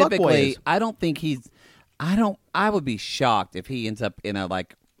That's what a fuckboy specifically, is. I don't think I would be shocked if he ends up in a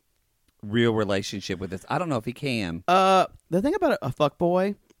real relationship with this. I don't know if he can. The thing about a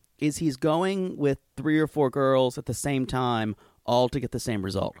fuckboy is he's going with 3 or 4 girls at the same time, all to get the same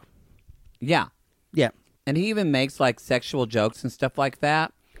result. Yeah. Yeah. And he even makes sexual jokes and stuff like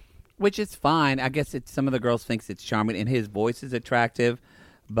that, which is fine. I guess some of the girls thinks it's charming and his voice is attractive,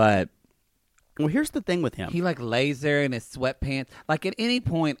 but Well, here's the thing with him. he lays there in his sweatpants. At any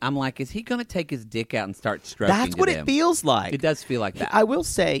point, I'm like, is he going to take his dick out and start stroking That's to what them? it feels like. It does feel like that. I will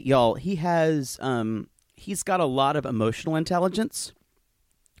say, y'all, he has he's got a lot of emotional intelligence.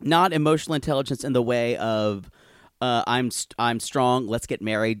 Not emotional intelligence in the way of I'm strong, let's get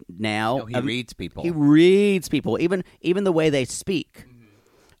married now. No, he reads people. He reads people, even the way they speak.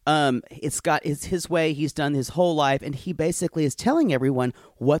 It's his way he's done his whole life, and he basically is telling everyone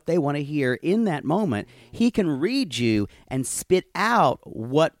what they want to hear in that moment. He can read you and spit out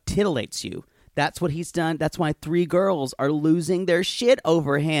what titillates you. That's what he's done. That's why 3 girls are losing their shit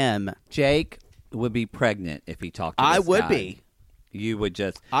over him. Jake would be pregnant if he talked to this I would guy. be. You would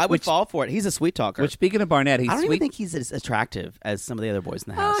just... I would fall for it. He's a sweet talker. Which, speaking of Barnett, he's I don't sweet. even think he's as attractive as some of the other boys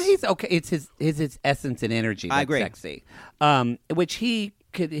in the house. He's okay. It's his essence and energy that's I agree. sexy. Which he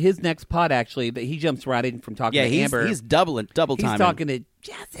could... His next pod, actually, that he jumps right in from talking to Amber. he's double He's timing. talking to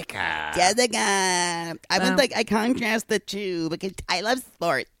Jessica. Jessica, I would like I contrast the two because I love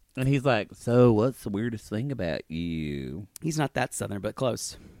sports. And he's like, so what's the weirdest thing about you? He's not that southern, but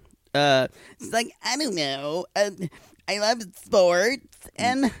close. It's like I don't know. I love sports,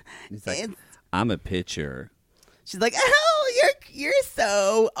 and He's like, I'm a pitcher. she's like, "Oh, you're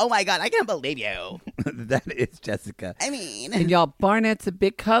so. Oh my god, I can't believe you." That is Jessica. I mean, And y'all, Barnett's a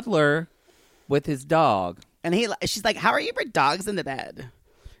big cuddler with his dog. and she's like, "How are you for dogs in the bed?"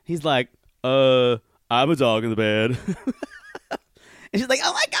 He's like, I'm a dog in the bed." And she's like,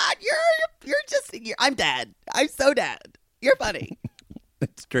 "Oh my god, I'm dead. I'm so dead. You're funny."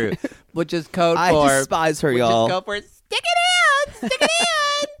 It's true. Which is code I for... despise her, which y'all. is code for stick it in! Stick it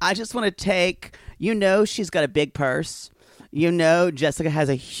in! I just want to take, she's got a big purse. Jessica has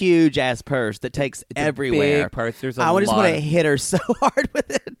a huge ass purse that takes a everywhere. big purse. There's a I just lot want to of- hit her so hard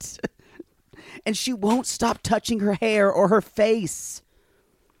with it. And she won't stop touching her hair or her face.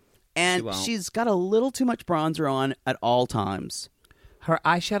 And won't. she's got a little too much bronzer on at all times. Her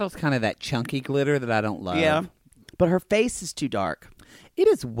eyeshadow's kind of that chunky glitter that I don't love. Yeah. But her face is too dark. It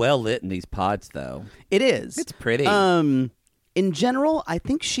is well lit in these pods, though. It is. It's pretty. In general, I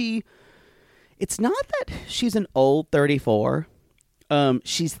think it's not that she's an old 34.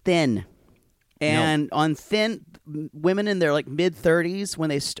 She's thin. And on thin women in their mid 30s,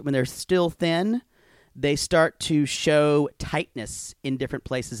 when they're still thin, they start to show tightness in different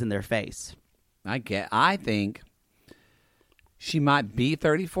places in their face. I think she might be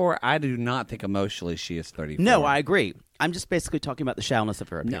 34. I do not think emotionally she is 34. No, I agree. I'm just basically talking about the shallowness of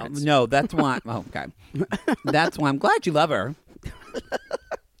her appearance. No, that's why. Okay. That's why I'm glad you love her.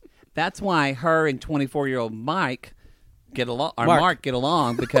 That's why her and 24-year-old Mike get along, or Mark. Mark get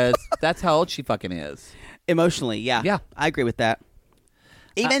along, because that's how old she fucking is. Emotionally, yeah. Yeah. I agree with that.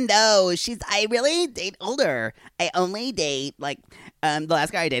 Even though I really date older. I only date, like, the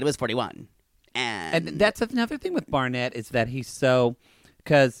last guy I dated was 41. And that's another thing with Barnett is that he's so,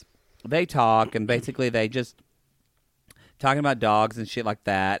 because they talk and basically they just talking about dogs and shit like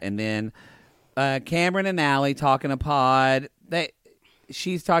that, and then Cameron and Allie talking a pod.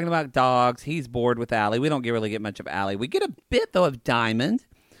 She's talking about dogs. He's bored with Allie. We don't really get much of Allie. We get a bit though of Diamond,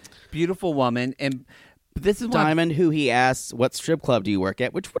 beautiful woman, and this is why Diamond, who he asks, what strip club do you work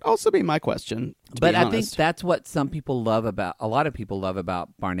at? Which would also be my question. But I think that's what a lot of people love about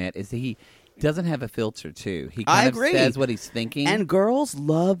Barnett is that he doesn't have a filter too. He kind of says what he's thinking. And girls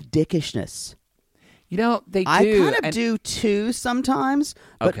love dickishness. You know, they do. I kind of do too sometimes,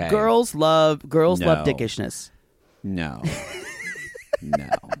 but Okay. girls love No. dickishness. No. No.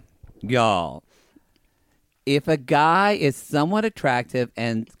 Y'all, if a guy is somewhat attractive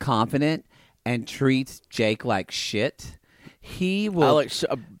and confident and treats Jake like shit, he will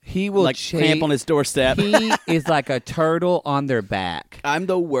like camp on his doorstep. He is like a turtle on their back. I'm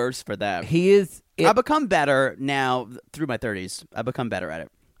the worst for that. He is. I've become better now through my 30s. I've become better at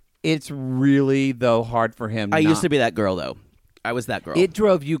it. It's really, though, hard for him. I used to be that girl, though. I was that girl. It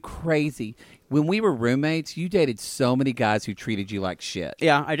drove you crazy. When we were roommates, you dated so many guys who treated you like shit.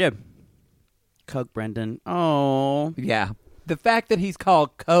 Yeah, I did. Coke Brendan. Oh. Yeah. The fact that he's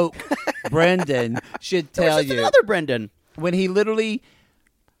called Coke Brendan should tell There's just you. another Brendan. When he literally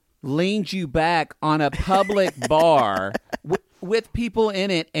leaned you back on a public bar with people in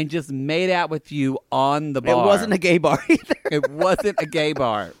it and just made out with you on the bar. It wasn't a gay bar either. It wasn't a gay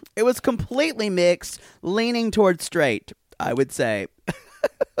bar. It was completely mixed, leaning towards straight, I would say.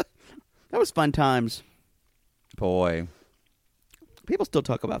 That was fun times. Boy. People still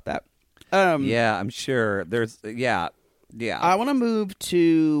talk about that. Yeah, I'm sure. Yeah. I want to move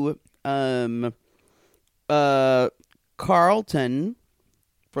to Carlton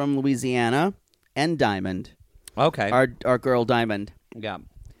from Louisiana and Diamond. Okay. Our girl Diamond. Yeah.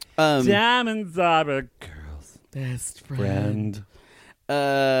 Diamond's our girl's best friend. She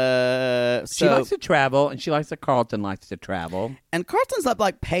So likes to travel, and she likes that Carlton likes to travel. and Carlton's up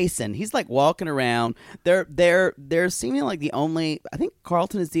like pacing. He's like walking around. They're seeming like the only. I think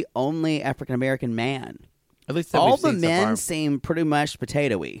Carlton is the only African American man. At least that All we've the seen so men far. seem pretty much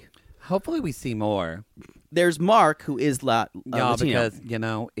potato-y. Hopefully, we see more. There's Mark, who is Y'all, Latino. because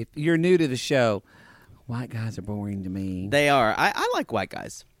if you're new to the show, white guys are boring to me. They are. I like white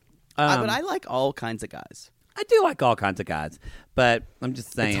guys, but I like all kinds of guys. I do like all kinds of guys, but I'm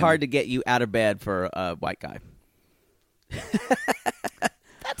just saying It's hard to get you out of bed for a white guy.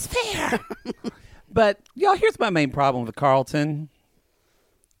 That's fair. But y'all, here's my main problem with Carlton.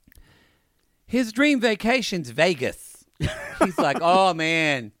 His dream vacation's Vegas. He's like, oh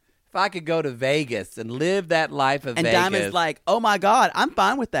man, if I could go to Vegas and live that life of And Vegas. Diamond's like, oh my God, I'm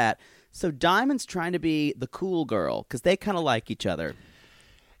fine with that. So Diamond's trying to be the cool girl because they kind of like each other.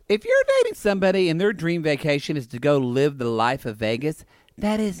 if you're dating somebody and their dream vacation is to go live the life of Vegas,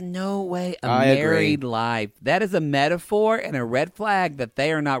 that is no way a I agree. married life. That is a metaphor and a red flag that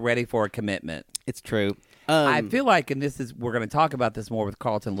they are not ready for a commitment. It's true. I feel like, and we're going to talk about this more with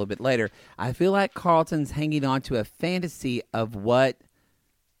Carlton a little bit later, I feel like Carlton's hanging on to a fantasy of what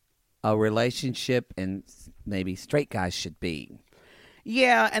a relationship and maybe straight guys should be.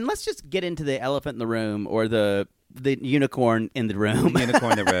 Yeah, and let's just get into the elephant in the room or the unicorn in the room.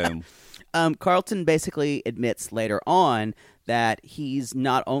 Unicorn in the room. Carlton basically admits later on that he's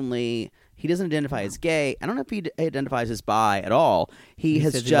not only... He doesn't identify as gay. I don't know if he identifies as bi at all. He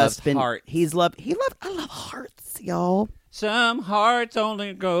has says he just loves been... hearts. I love hearts, y'all. Some hearts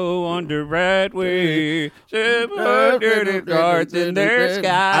only go on the right way. Some hearts in their skies.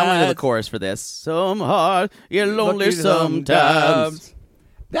 I went to the chorus for this. Some heart, you're lonely sometimes.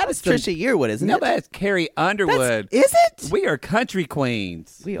 That That's is some- Trisha Yearwood, isn't No, it? that's Carrie Underwood. Is it? We are country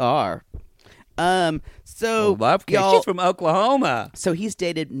queens. We are. So Love Carrie. y'all, She's from Oklahoma. so he's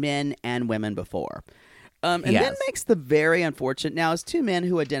dated men and women before. And then Yes. makes the very unfortunate, now as two men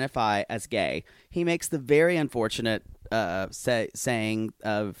who identify as gay, he makes the very unfortunate saying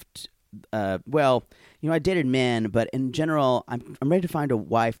of, well, I dated men, but in general, I'm ready to find a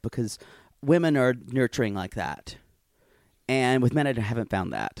wife because women are nurturing like that. And with men, I haven't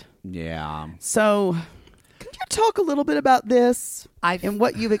found that. Yeah. So, can you talk a little bit about this I've- and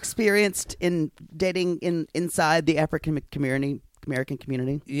what you've experienced in dating inside the African American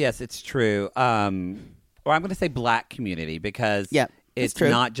community? Yes, it's true. Or I'm going to say black community because Yeah, it's it's true.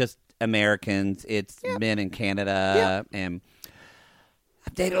 not just Americans. It's men in Canada. And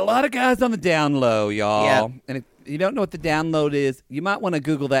I've dated a lot of guys on the down low, y'all. Yeah. And you don't know what the download is, you might want to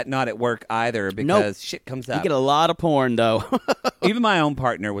Google that not at work either because shit comes up. You get a lot of porn, though. Even my own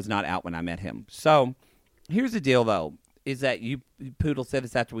partner was not out when I met him. So here's the deal, though, is that Poodle said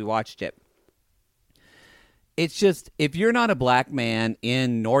this after we watched it. It's just, if you're not a black man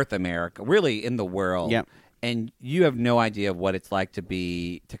in North America, really in the world, and you have no idea what it's like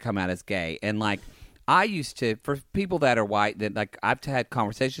to come out as gay. And like, I used to, for people that are white, that like I've had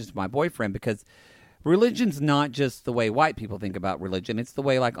conversations with my boyfriend because religion's not just the way white people think about religion. It's the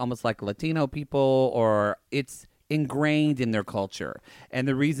way like almost like Latino people, or it's ingrained in their culture. And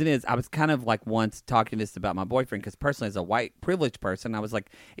the reason is, I was kind of like once talking this about my boyfriend because personally as a white privileged person, I was like,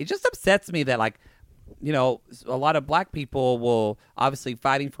 it just upsets me that like, you know, a lot of black people will obviously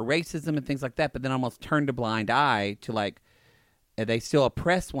fighting for racism and things like that, but then almost turn a blind eye to like, they still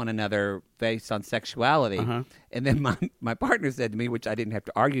oppress one another based on sexuality. And then my partner said to me, which I didn't have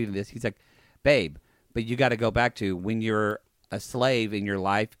to argue to this, he's like, babe, but you got to go back to when you're a slave and your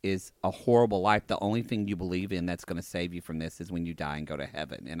life is a horrible life, the only thing you believe in that's going to save you from this is when you die and go to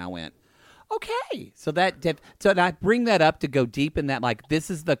heaven. And I went, okay. So I bring that up to go deep in that, like, this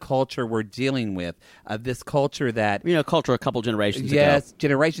is the culture we're dealing with, of this culture that... You know, culture a couple generations ago. Yes,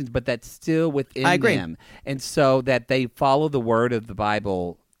 generations, but that's still within I agree. them. And so that they follow the word of the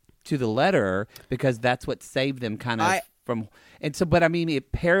Bible to the letter because that's what saved them kind of from... And so, but I mean,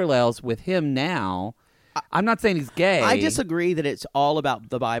 it parallels with him now. I'm not saying he's gay. I disagree that it's all about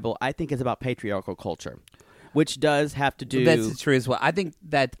the Bible. I think it's about patriarchal culture, which does have to do... That's true as well. I think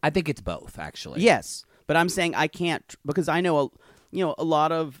it's both, actually. Yes, but I'm saying I can't, because I know a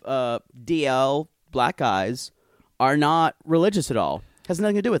lot of DL black guys are not religious at all. Has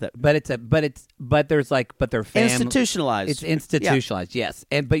nothing to do with it. But they're family institutionalized. It's institutionalized, yes.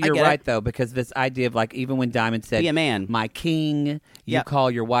 But you're right though, because this idea of like, even when Diamond said, "Be a man, my king," you call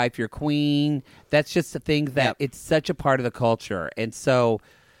your wife your queen. That's just a thing that it's such a part of the culture, and so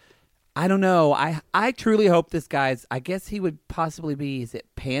I don't know. I truly hope this guy's. I guess he would possibly be. Is it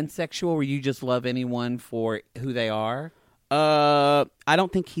pansexual, where you just love anyone for who they are? I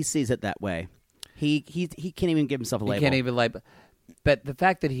don't think he sees it that way. He can't even give himself a label. He can't even label. But the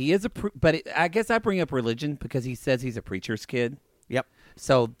fact that he is I guess I bring up religion because he says he's a preacher's kid. Yep.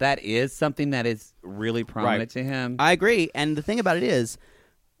 So that is something that is really prominent to him. I agree. And the thing about it is,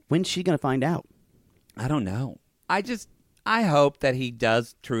 when's she going to find out? I don't know. I hope that he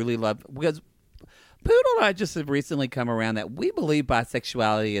does truly love, because Poodle and I just have recently come around that we believe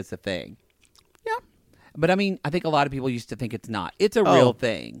bisexuality is a thing. Yeah. But I mean, I think a lot of people used to think it's not. It's a real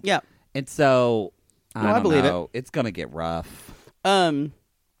thing. Yeah. And so I believe know. It's going to get rough. Sorry,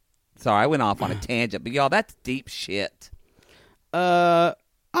 I went off on a tangent, but y'all, that's deep shit. I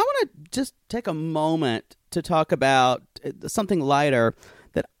want to just take a moment to talk about something lighter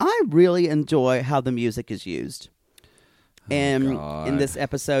that I really enjoy how the music is used. In this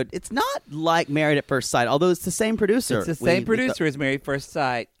episode, it's not like Married at First Sight, although it's the same producer. It's the same producer as Married at First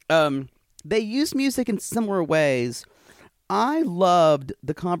Sight. They use music in similar ways. I loved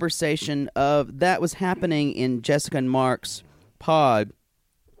the conversation that was happening in Jessica and Mark's pod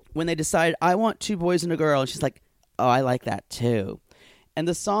when they decided, I want two boys and a girl, and she's like, oh, I like that too. And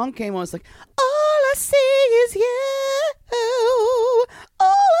the song came on, it's like, all I see is you, all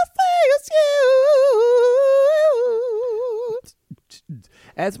I see is you.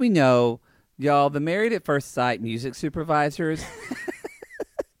 As we know, y'all, the Married at First Sight music supervisors,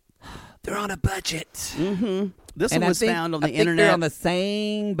 they're on a budget. Mm-hmm. This one was found on the internet. They're on the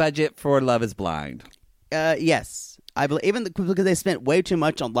same budget for Love is Blind. Yes. I believe, even because they spent way too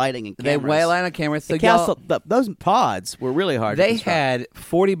much on lighting and cameras. They way light on cameras. So those pods were really hard. They had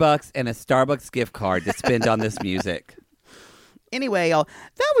 $40 and a Starbucks gift card to spend on this music. Anyway, y'all,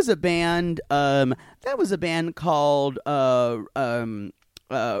 that was a band. That was a band called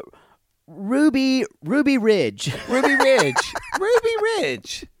Ruby Ridge. Ruby Ridge. Ruby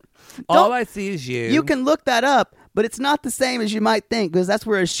Ridge. All I see is you. You can look that up, but it's not the same as you might think, because that's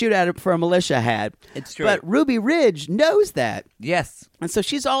where a shootout for a militia had. It's true. But Ruby Ridge knows that. Yes. And so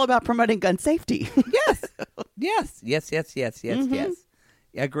she's all about promoting gun safety. Yes. Yes.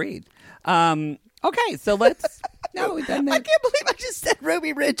 Agreed. Okay, so let's... No, we've done that. I can't believe I just said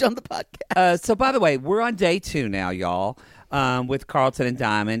Ruby Ridge on the podcast. So, by the way, we're on day 2 now, y'all, with Carlton and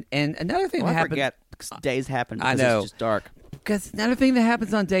Diamond. And another thing that happened... I forget days happen because I know. It's just dark. Because another thing that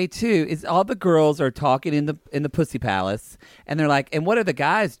happens on day 2 is all the girls are talking in the Pussy Palace, and they're like, and what are the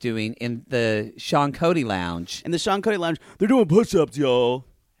guys doing in the Sean Cody Lounge? In the Sean Cody Lounge, they're doing push-ups, y'all.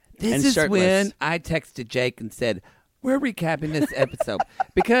 This is shirtless. When I texted Jake and said, we're recapping this episode.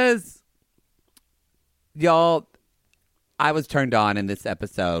 Because, y'all, I was turned on in this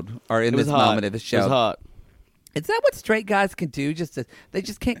episode, or in this moment of the show. It was hot. Is that what straight guys can do? They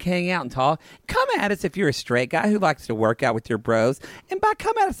just can't hang out and talk? Come at us if you're a straight guy who likes to work out with your bros. And by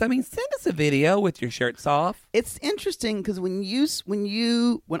come at us, I mean send us a video with your shirts off. It's interesting because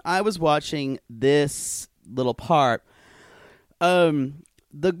when I was watching this little part,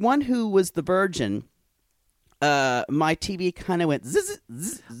 the one who was the virgin, my TV kind of went zzz,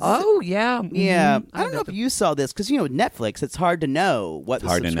 zzz, zzz. Oh yeah, Yeah, I don't know if you saw this because Netflix. It's hard to know what the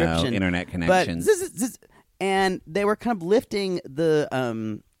hard to know subscription. internet connections. But zzz, zzz, and they were kind of lifting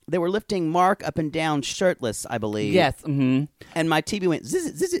they were lifting Mark up and down shirtless, I believe. Yes. Mm-hmm. And my TV went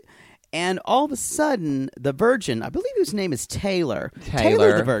zzz, zzz, and all of a sudden the Virgin, I believe his name is Taylor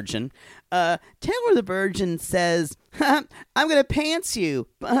the Virgin. Taylor the Virgin says, "I'm going to pants you,"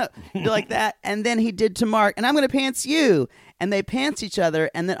 like that, and then he did to Mark, "And I'm going to pants you," and they pants each other,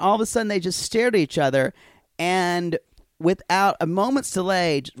 and then all of a sudden they just stared at each other, and without a moment's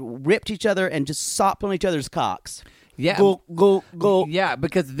delay, just ripped each other and just sopped on each other's cocks. Yeah, go. Yeah,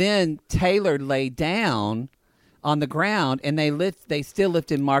 because then Taylor lay down on the ground, and they still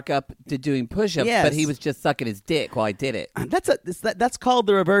lifted Mark up to doing push-ups, Yes. but he was just sucking his dick while he did it. That's called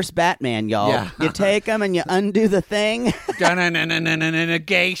the reverse Batman, y'all. Yeah. You take them and you undo the thing.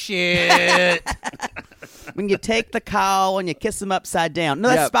 Gay shit. When you take the cowl and you kiss them upside down. No,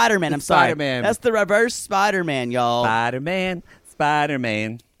 that's Yep. Spider-Man. I'm It's sorry. Spider-Man. That's the reverse Spider-Man, y'all.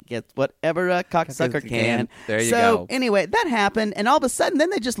 Spider-Man. Get whatever a cocksucker can. There you so, go. anyway, that happened, and all of a sudden, then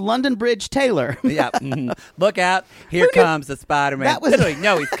they just London Bridge Taylor. Yeah. Mhm. Look out. Here comes the Spider-Man. That was- Literally,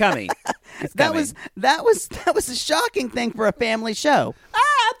 no, he's coming. He's That coming. was a shocking thing for a family show.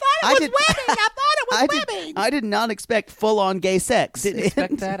 I thought it was women. I did not expect full-on gay sex. Didn't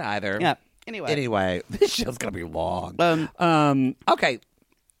expect that either. Yeah. Anyway, this show's going to be long. Okay.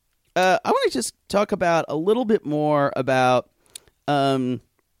 I want to just talk about a little bit more about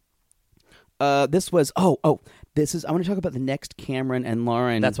this was this is I want to talk about the next Cameron and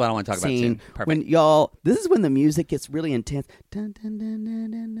Lauren. That's what I want to talk about, scene. too. Perfect. When y'all, this is when the music gets really intense. Dun, dun, dun,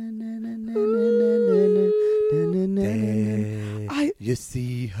 dun, dun, dun, dun, dun, dun, dun, dun, dun, dun, dun. You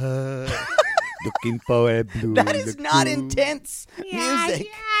see her looking for a blue That is not intense music.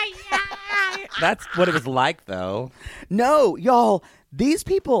 That's what it was like, though. No, y'all, these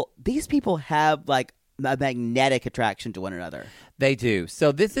people have like a magnetic attraction to one another. They do.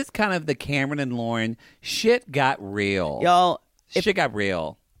 So this is kind of the Cameron and Lauren. Shit got real. Y'all, Shit got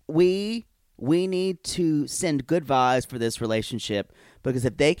real. we need to send good vibes for this relationship because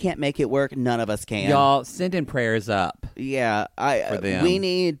if they can't make it work, none of us can. Y'all, send in prayers up. Yeah, For them. we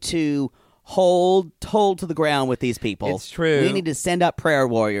need to hold to the ground with these people. It's true. We need to send up prayer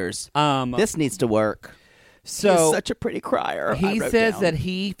warriors. This needs to work. So He's such a pretty crier. he I wrote says down. that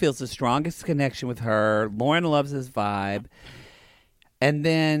he feels the strongest connection with her. Lauren loves his vibe. And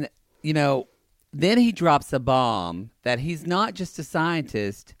then, then he drops a bomb that he's not just a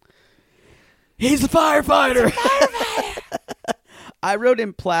scientist. he's a firefighter. I wrote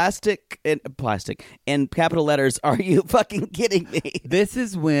in in capital letters, "Are you fucking kidding me?" This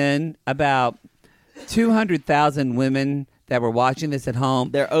is when about 200,000 women that were watching this at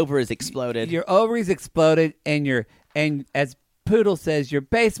home, Their ovaries exploded. your ovaries exploded, and as Poodle says, your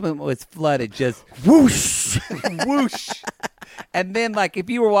basement was flooded, just whoosh, whoosh. And then, like, if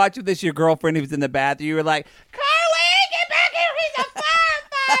you were watching this, your girlfriend who was in the bathroom, you were like, "Carly, get back here! He's a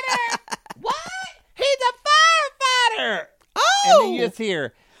firefighter!" What? He's a firefighter! Oh! And then you just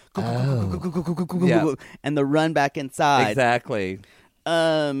hear, Yeah. and the run back inside. exactly.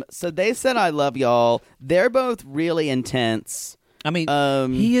 So they said, "I love y'all." They're both really intense. I mean,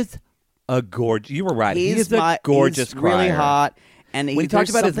 Um, he is a gorgeous. You were right. He He's is a gorgeous he's really crier. hot. And When he talked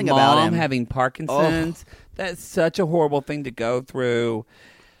about his something mom about him. having Parkinson's, that's such a horrible thing to go through.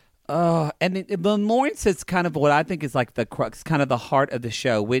 And Lauren says kind of what I think is like the crux, kind of the heart of the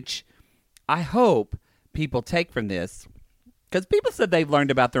show, which I hope people take from this. Because people said they've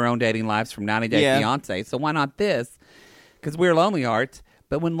learned about their own dating lives from 90 Day Yeah. Fiancé, so why not this? Because we're lonely hearts.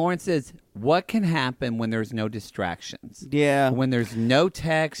 But when Lauren says, what can happen when there's no distractions? Yeah. When there's no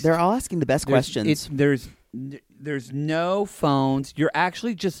text. They're all asking the best questions. There's no phones. You're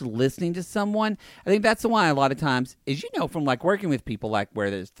actually just listening to someone. I think that's why a lot of times, as you know, from like working with people, like where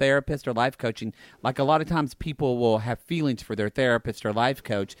there's therapist or life coaching, like a lot of times people will have feelings for their therapist or life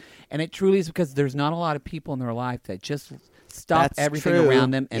coach, and it truly is because there's not a lot of people in their life that just stop That's everything true.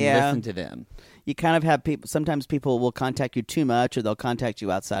 around them and Yeah. listen to them. You kind of have people. Sometimes people will contact you too much, or they'll contact you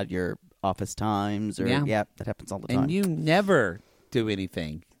outside your office times. Or Yeah. that happens all the time. And you never do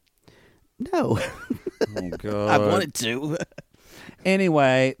anything. no, Oh, God. I wanted to.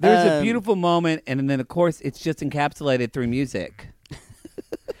 Anyway, there's a Um, beautiful moment, and then, of course, it's just encapsulated through music.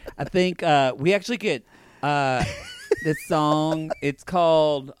 I think we actually get This song, it's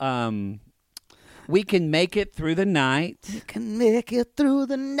called We Can Make It Through the Night. Can make it through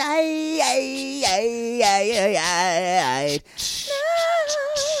the night.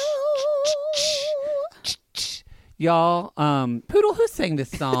 Y'all, Poodle, who sang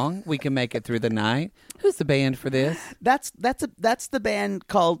this song, We Can Make It Through the Night? Who's the band for this? That's the band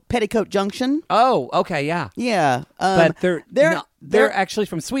called Petticoat Junction. Oh, okay, yeah. Yeah, But they're they're actually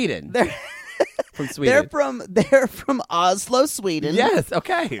from Sweden. they're From Sweden. they're from Oslo, Sweden. Yes,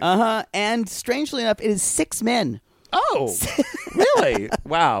 okay. And strangely enough, it is 6 men. Oh, really?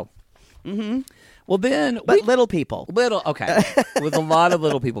 Wow. Mm-hmm. Well, then, But little people. Okay. With a lot of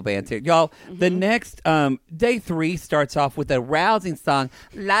little people bands here. Y'all, the next, day 3 starts off with a rousing song.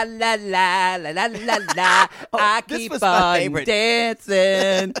 La, la, la, la, la, la, la. I this keep was my on favorite.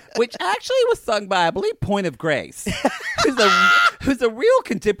 dancing. Which actually was sung by, I believe, Point of Grace. who's a real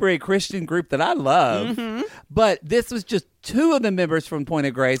contemporary Christian group that I love. But this was just 2 of the members from Point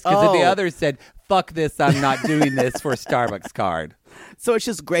of Grace because the others said, fuck this, I'm not doing this for a Starbucks card. So it's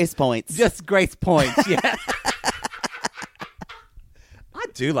just grace points. Just Grace Points, yeah. I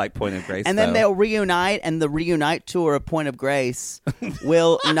do like Point of Grace, And then though. they'll reunite, and the reunite tour of Point of Grace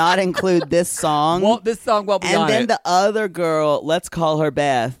will not include this song. This song won't be and on then it. the other girl, let's call her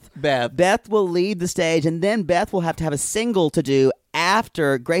Beth. Beth will lead the stage, and then Beth will have to have a single to do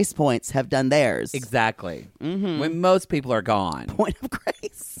after Grace Points have done theirs. Exactly. When most people are gone. Point of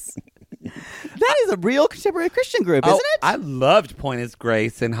Grace. That is a real contemporary Christian group, isn't it? I loved Point of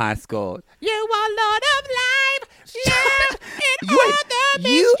Grace in high school. You are Lord of Life. Live in all the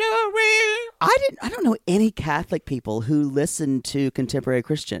mystery. I don't know any Catholic people who listen to contemporary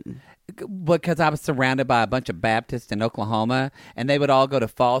Christian. Because I was surrounded by a bunch of Baptists in Oklahoma, and they would all go to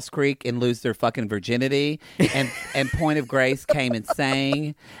Falls Creek and lose their fucking virginity. And Point of Grace came and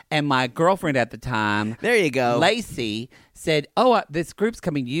sang. And my girlfriend at the time, There you go. Lacey, said, "Oh, this group's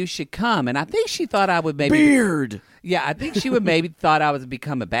coming. You should come." And I think she thought I would maybe Beard. Yeah, I think she would maybe thought I would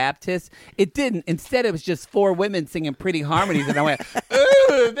become a Baptist. It didn't. Instead, it was just 4 women singing pretty harmonies, and I went,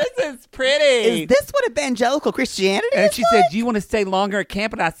 "Ooh, this is pretty." Is this what evangelical Christianity And is she like? said, "Do you want to stay longer at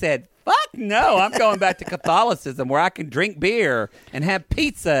camp?" And I said, "Fuck no, I'm going back to Catholicism where I can drink beer and have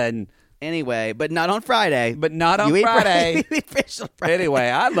pizza and." Anyway, but not on Friday. But not on You eat Friday. You eat fish on Friday. Anyway,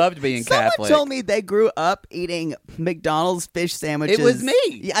 I loved being Someone Catholic. told me they grew up eating McDonald's fish sandwiches. It was me.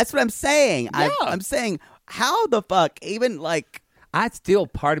 Yeah, that's what I'm saying. Yeah. I'm saying, how the fuck, even like,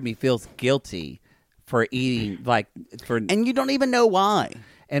 Part of me feels guilty for eating, and you don't even know why.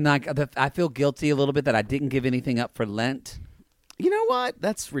 and I feel guilty a little bit that I didn't give anything up for Lent. You know what?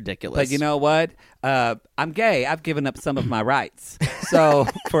 That's ridiculous. But you know what? I'm gay. I've given up some of my rights. So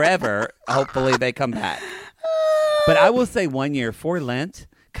forever, hopefully they come back. But I will say 1 year for Lent,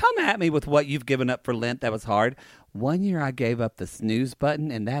 come at me with what you've given up for Lent. That was hard. 1 year I gave up the snooze button,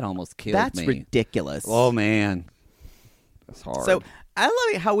 and that almost killed That's me. ridiculous. Oh, man. That's hard. So I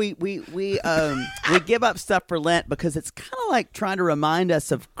love how we give up stuff for Lent because it's kind of like trying to remind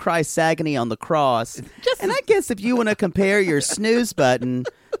us of Christ's agony on the cross. And I guess if you want to compare your snooze button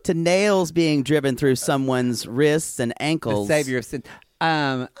to nails being driven through someone's wrists and the ankles, Savior of sin.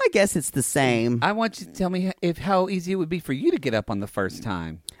 I guess it's the same. I want you to tell me how easy it would be for you to get up on the first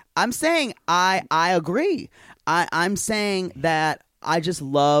time. I'm saying I agree. I'm saying that I just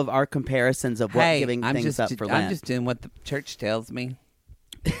love our comparisons of what giving things up for Lent. I'm just doing what the church tells me.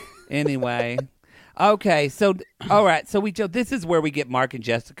 Anyway. Okay, so, all right. So, this is where we get Mark and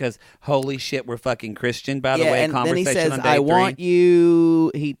Jessica's holy shit, we're fucking Christian, by the way, and then conversation he says, on day I 3. want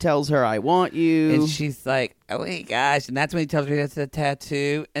you. He tells her, I want you. And she's like, oh, my gosh. And that's when he tells her he has a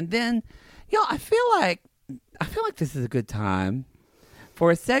tattoo. And then, I feel like this is a good time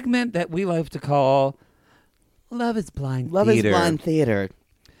for a segment that we love to call Love is Blind Love Theater. is Blind Theater.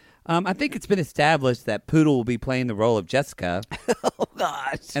 I think it's been established that Poodle will be playing the role of Jessica. Oh,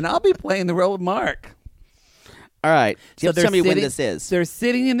 gosh. And I'll be playing the role of Mark. All right. You have to they're tell me when sitting- this is. They're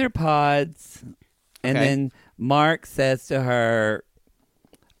sitting in their pods, and Okay. then Mark says to her,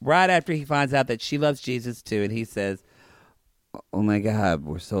 right after he finds out that she loves Jesus too, and he says, oh my God,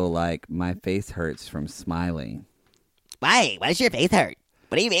 we're so alike. My face hurts from smiling. Why? Why does your face hurt?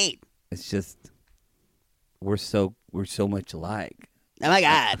 What do you mean? It's just, we're so much alike. Oh, my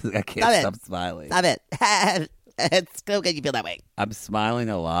God. I can't stop smiling. Stop it. It's so good you feel that way. I'm smiling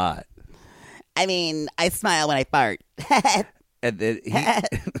a lot. I mean, I smile when I fart. And then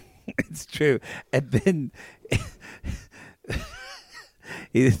it's true. And then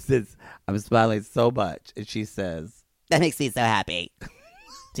he says, I'm smiling so much. And she says, That makes me so happy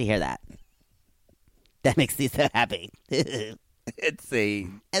to hear that. That makes me so happy. it's see.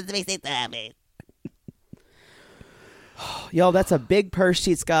 That makes me so happy. Y'all, that's a big purse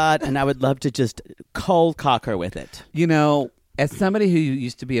she's got, and I would love to just cold cock her with it. You know, as somebody who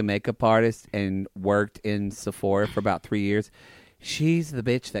used to be a makeup artist and worked in Sephora for about 3 years, she's the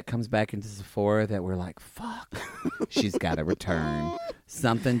bitch that comes back into Sephora that we're like, fuck, she's got to return.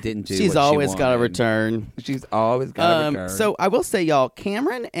 Something didn't do She's what always she got to wanted. return. She's always got to return. So I will say, y'all,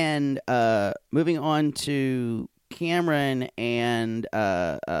 Cameron and moving on to Cameron and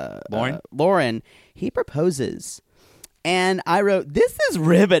Lauren, he proposes. And I wrote, this is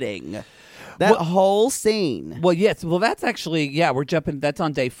riveting. That whole scene. Well, yes. Well, that's actually, we're jumping. That's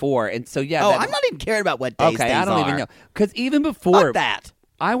on day 4. And so, I'm not even caring about what days okay, I don't are. even know. Because even before Fuck that.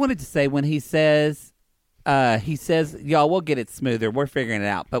 I wanted to say when he says, y'all, we'll get it smoother. We're figuring it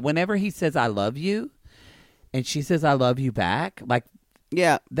out. But whenever he says, I love you, and she says, I love you back, like,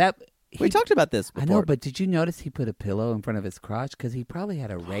 Yeah. We talked about this before. I know, but did you notice he put a pillow in front of his crotch? Because he probably had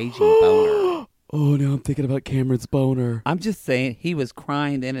a raging boner. Oh, now I'm thinking about Cameron's boner. I'm just saying, he was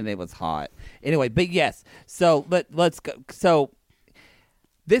crying then and it was hot. Anyway, but yes. So let's go. So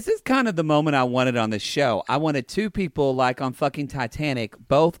this is kind of the moment I wanted on the show. I wanted two people like on fucking Titanic,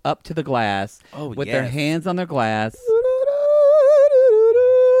 both up to the glass with their hands on their glass.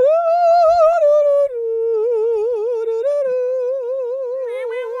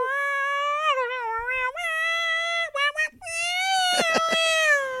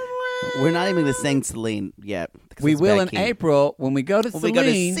 We're not even going to sing Celine yet. We will in April when we go to Celine. We go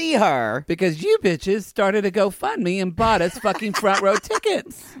to see her. Because you bitches started a GoFundMe and bought us fucking front row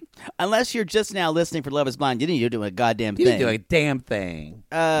tickets. Unless you're just now listening for Love is Blind. You didn't do a goddamn You thing. didn't do a damn thing.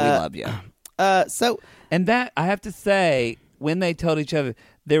 We love you. And that, I have to say, when they told each other,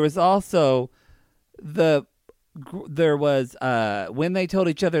 there was also when they told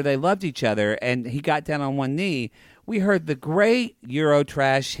each other they loved each other and he got down on one knee, we heard the great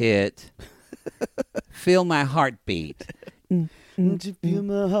Eurotrash hit, Feel My Heartbeat. Don't you feel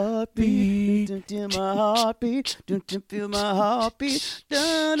my heartbeat? Don't you feel my heartbeat? Don't you feel my heartbeat?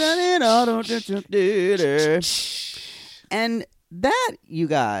 And that, you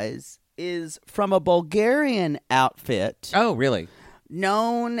guys, is from a Bulgarian outfit Oh, really?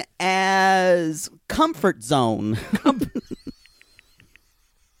 known as Comfort Zone.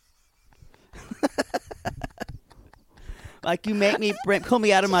 Like you make me pull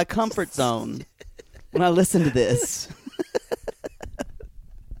me out of my comfort zone when I listen to this.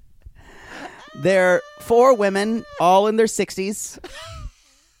 They're 4 women, all in their 60s.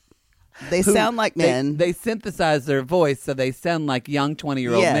 They sound like men. They synthesize their voice so they sound like young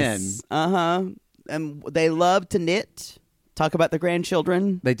 20-year-old men. Uh-huh. And they love to knit, talk about their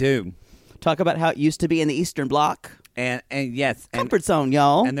grandchildren, They do. talk about how it used to be in the Eastern Bloc. And yes. Comfort zone,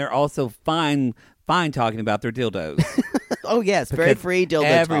 y'all. And they're also fine talking about their dildos. Oh, yes. Very Because free dildo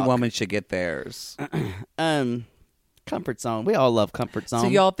Every talk. woman should get theirs. Comfort zone. We all love comfort zone. So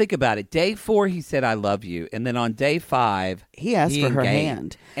y'all think about it. Day 4, he said, I love you. And then on day 5, He asked for her engaged.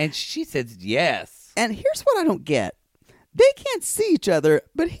 hand. And she says yes. And here's what I don't get. They can't see each other,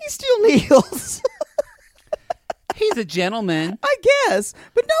 but he still kneels. He's a gentleman. I guess.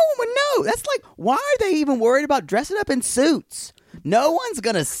 But no one would know. That's like, why are they even worried about dressing up in suits? No one's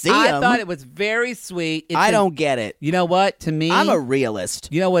going to see I him. thought it was very sweet. I don't get it. You know what? To me, I'm a realist.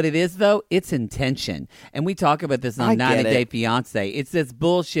 You know what it is, though? It's intention. And we talk about this I on get 90 Day it. Fiance. It's this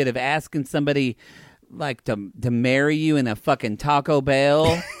bullshit of asking somebody like to marry you in a fucking Taco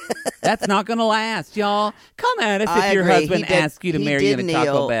Bell. That's not going to last, y'all. Come at us if I your agree. husband He did- asks you to he marry you did in a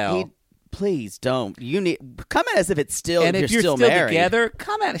Taco kneel. Bell. Please don't. You need come at us if it's still. And if if you're you're still still married. together,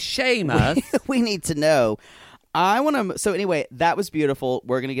 come at us. Shame us. We need to know. I want to. So anyway, that was beautiful.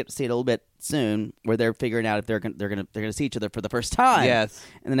 We're gonna get to see it a little bit soon, where they're figuring out if they're gonna see each other for the first time. Yes.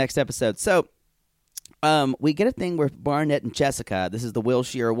 In the next episode. So, we get a thing where Barnett and Jessica. This is the will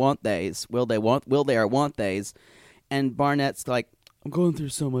she or won't they's. Will they or won't they's? And Barnett's like, I'm going through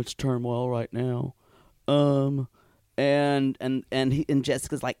so much turmoil right now. And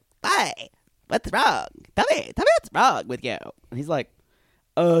Jessica's like, hey, what's wrong? Tell me what's wrong with you. And he's like,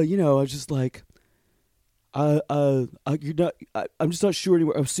 I was just like, I'm just not sure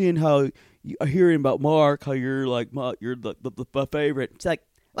anymore. I'm seeing how I'm hearing about Mark, how you're like, you're the favorite. It's like,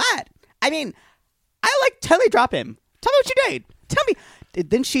 what? I mean, I like totally drop him. Tell me what you did. Tell me.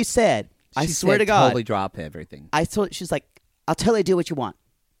 Then she said, I She swear said to God, totally drop everything. she's like, I'll totally do what you want.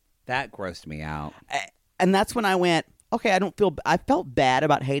 That grossed me out. And that's when I went, okay, I felt bad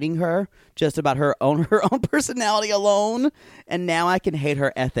about hating her, just about her own personality alone, and now I can hate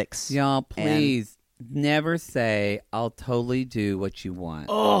her ethics. Y'all, please never say, I'll totally do what you want.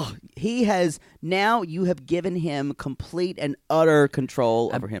 Oh, now you have given him complete and utter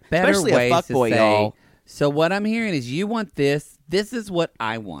control over him. Better Especially ways a fuckboy, to say, y'all. So what I'm hearing is you want this. This is what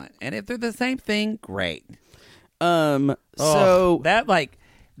I want. And if they're the same thing, great. So that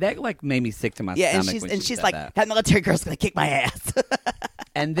made me sick to my yeah, stomach. and she's said like, that. that military girl's gonna kick my ass.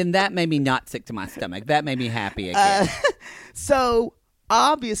 And then that made me not sick to my stomach. That made me happy again. So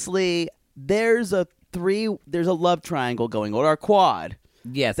obviously there's a love triangle going on, or a quad.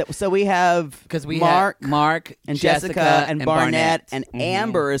 Yes. So we have Because we Mark, have Mark and Jessica and Barnett, and Mhm.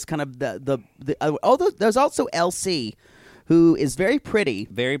 Amber is kind of although there's also Elsie, who is very pretty.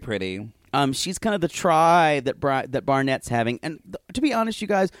 Very pretty. She's kind of the try that Barnett's having. And to be honest, you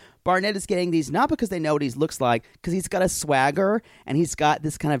guys, Barnett is getting these not because they know what he looks like, because he's got a swagger and he's got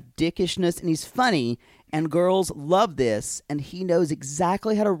this kind of dickishness and he's funny. And girls love this. And he knows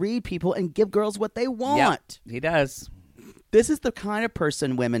exactly how to read people and give girls what they want. Yep, he does. This is the kind of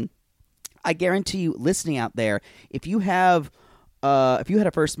person, women, I guarantee you, listening out there, if you had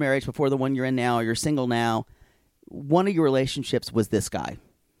a first marriage before the one you're in now, or you're single now, one of your relationships was this guy.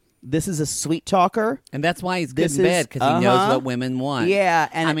 This is a sweet talker. And that's why he's good This in bed, is- because he knows uh-huh. what women want. Yeah,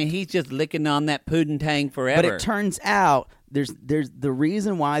 and I mean, he's just licking on that poontang forever. But it turns out there's the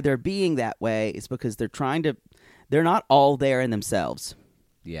reason why they're being that way is because they're not all there in themselves.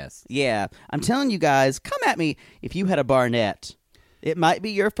 Yes. Yeah, I'm telling you guys, come at me if you had a Barnett. It might be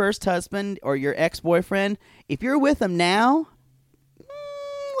your first husband or your ex-boyfriend. If you're with him now,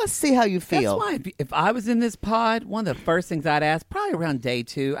 let's see how you feel. That's why if I was in this pod, one of the first things I'd ask, probably around day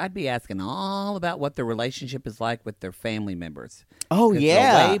 2, I'd be asking all about what their relationship is like with their family members. Oh, 'Cause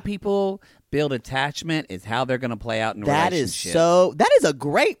yeah. the way people build attachment is how they're going to play out in a That relationship. that is a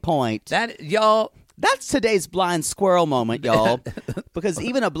great point. That's today's blind squirrel moment, y'all. Because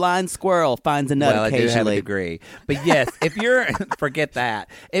even a blind squirrel finds a nut well, occasionally. I do have a degree. But yes, if you're, forget that.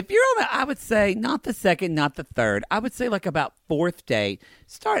 If you're on I would say not the second, not the third. I would say like about 4th date,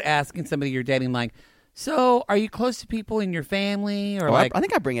 start asking somebody you're dating like, so are you close to people in your family? Or I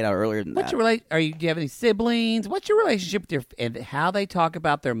think I bring it out earlier than what's that. your do you have any siblings? What's your relationship with and how they talk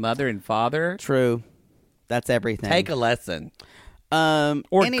about their mother and father? True. That's everything. Take a lesson. Or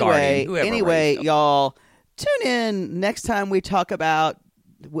guardian, whoever raised them. y'all, tune in next time we talk about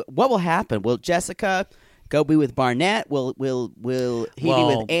what will happen. Will Jessica go be with Barnett? Will he be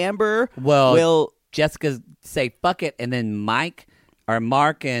with Amber? Will Jessica say fuck it, and then Mark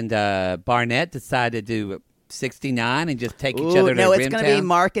and Barnett decide to do 69 and just take each other to no, it's going to be Rimtown?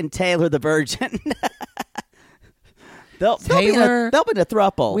 Mark and Taylor the Virgin. They'll be in a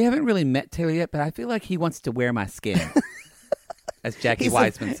throuple. We haven't really met Taylor yet, but I feel like he wants to wear my skin. As Jackie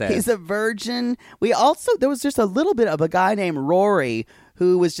Weissman says. He's a virgin. There was just a little bit of a guy named Rory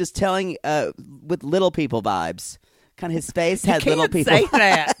who was just telling with little people vibes. Kind of his face had little people You can't say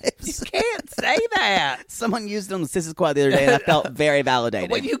that. vibes. You can't say that. Someone used it on the Sissy Squad the other day, and I felt very validated.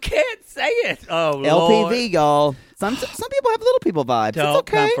 Well, you can't say it. Oh, LPV, Lord. y'all. Some people have little people vibes. Don't it's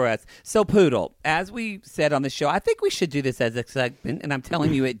okay. come for us. So, Poodle, as we said on the show, I think we should do this as a segment, and I'm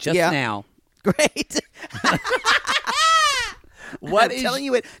telling you it just now. Great. I'm telling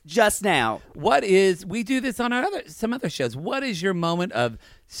you it just now. We do this on some other shows. What is your moment of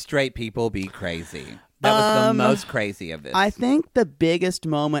straight people be crazy? That was the most crazy of this. I think the biggest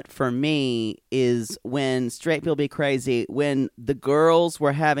moment for me is when Straight People Be Crazy, when the girls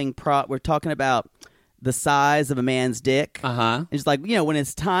were we're talking about the size of a man's dick. Uh-huh. It's like, when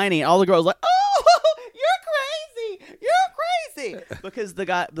it's tiny, all the girls are like, oh, you're crazy. Because the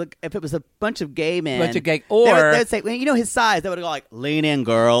guy, if it was a bunch of gay men. They'd say, his size, they would go like, lean in,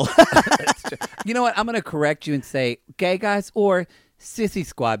 girl. You know what? I'm going to correct you and say gay guys or Sissy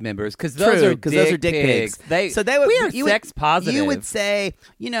Squad members, because those are dick pigs. We are sex positive. You would say,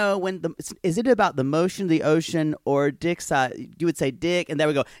 is it about the motion of the ocean or dick size? You would say dick, and they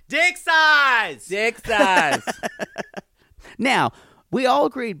would go, dick size! Dick size. Now, we all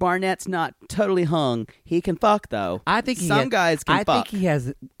agreed Barnett's not totally hung. He can fuck, though. I think some guys can fuck. I think he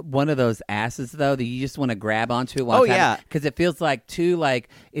has one of those asses, though, that you just want to grab onto one time. Yeah. Because it feels like two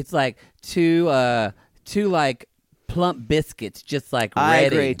plump biscuits, just like ready. I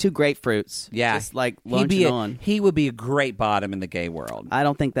agree. 2 grapefruits. Yeah. Just like lunching on. He would be a great bottom in the gay world. I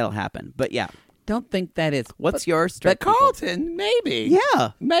don't think that'll happen, but yeah. Don't think that is. What's your straight But Carlton, maybe.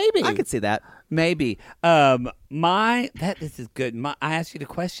 Yeah. Maybe. I could see that. Maybe. This is good. I asked you the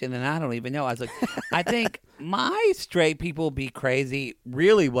question and I don't even know. I was like, I think my straight people be crazy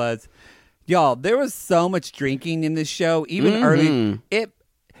really was, y'all, there was so much drinking in this show, even early.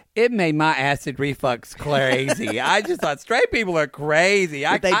 it made my acid reflux crazy. I just thought straight people are crazy.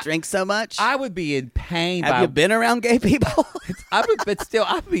 Did they drink so much? I would be in pain. Have you been around gay people? I would, but still,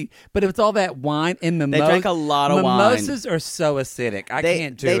 I'd be. But it's all that wine and mimosas. They drank a lot of wine. Mimosas are so acidic. I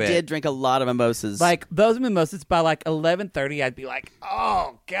can't do it. They did drink a lot of mimosas. Like those mimosas by like 11:30, I'd be like,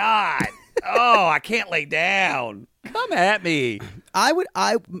 oh God, oh, I can't lay down. Come at me.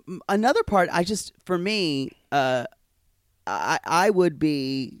 Another part. For me, I would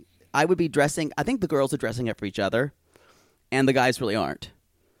be dressing. I think the girls are dressing up for each other, and the guys really aren't.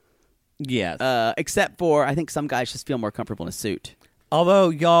 Yes. Except for I think some guys just feel more comfortable in a suit. Although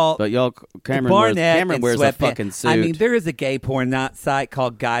y'all, Cameron wears a fucking suit. I mean, there is a gay porn site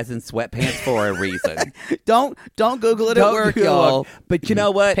called Guys in Sweatpants for a reason. Don't Google it at work, y'all. But you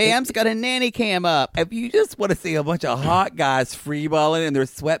know what? Pam's got a nanny cam up. If you just want to see a bunch of hot guys freeballing in their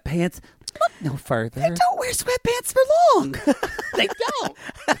sweatpants, look no further. They don't wear sweatpants for long. They don't.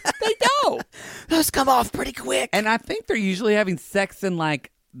 They don't. Those come off pretty quick. And I think they're usually having sex in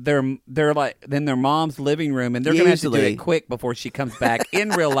like they're like in their mom's living room, and they're going to have to do it quick before she comes back in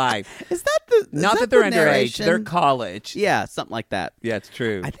real life. Is that not that they're underage? They're college. Yeah, something like that. Yeah, it's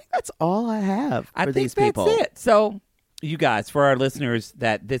true. I think that's all I have for these people. That's it. So, you guys, for our listeners,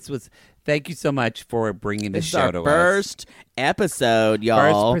 thank you so much for bringing this show to us. First episode,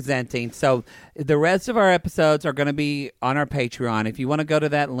 y'all. First presenting. So the rest of our episodes are going to be on our Patreon. If you want to go to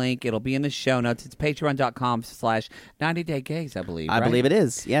that link, it'll be in the show notes. It's patreon.com/90daygays, I believe. I believe it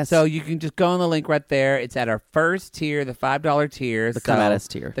is, yes. So you can just go on the link right there. It's at our first tier, the $5 tier. The Come At Us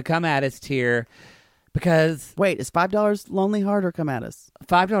tier. The Come At Us tier. Because wait, is $5 Lonely Heart or Come At Us?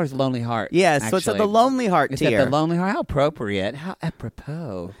 $5 Lonely Heart. Yeah, so it's at the Lonely Heart tier. It's at the Lonely Heart. How appropriate. How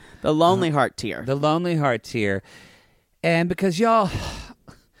apropos. The Lonely Heart tier. The Lonely Heart tier. And because y'all,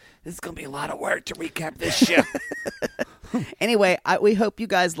 this is going to be a lot of work to recap this show. Anyway, we hope you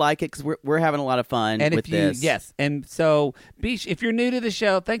guys like it because we're having a lot of fun with this. Yes. And so, if you're new to the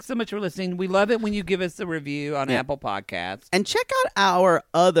show, thanks so much for listening. We love it when you give us a review on Apple Podcasts. And check out our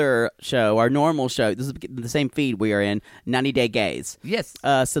other show, our normal show. This is the same feed we are in, 90 Day Gays. Yes.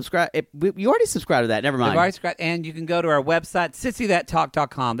 Subscribe. You already subscribed to that. Never mind. You've already subscribed. And you can go to our website,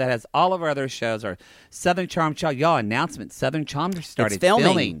 sissythattalk.com. That has all of our other shows. Our Southern Charm show. Y'all, announcement. Southern Charm started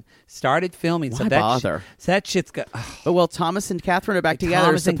filming. Started filming. Why bother? So that shit's good. Well, Thomas and Catherine are back together,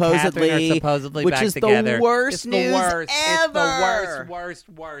 Thomas supposedly. And Catherine are supposedly which back is together. The worst it's news the worst. ever. It's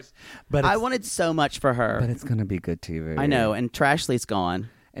the worst. But I wanted so much for her. But it's going to be good TV. I know. And Trashley's gone.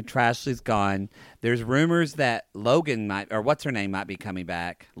 There's rumors that Logan what's her name might be coming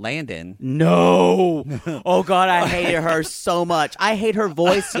back. Landon. No. Oh, God, I hated her so much. I hate her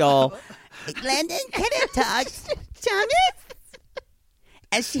voice, y'all. Landon, can I talk, Thomas?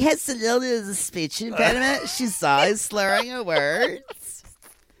 And she has a little bit of a speech impediment. She's always slurring her words.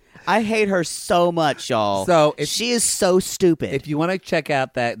 I hate her so much, y'all. So she is so stupid. If you want to check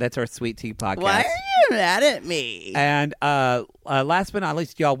out that's our Sweet Tea podcast. Why are you mad at me? And last but not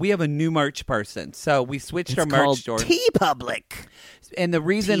least, y'all, we have a new merch person. So we switched our merch store. Tea Public. And the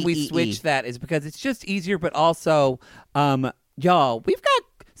reason we switched that is because it's just easier, but also, y'all, we've got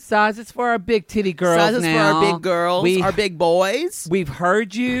sizes for our big titty girls sizes now. For our big girls, our big boys. We've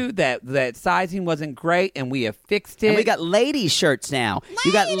heard you that sizing wasn't great, and we have fixed it. And we got lady shirts now.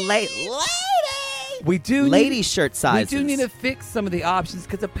 You got lady. We do lady shirt sizes. We do need to fix some of the options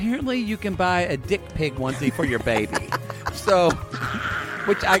because apparently you can buy a dick pig onesie for your baby. So,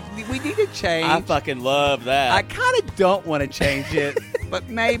 we need to change. I fucking love that. I kind of don't want to change it, but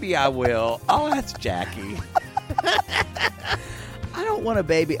maybe I will. I'll ask Jackie. I don't want a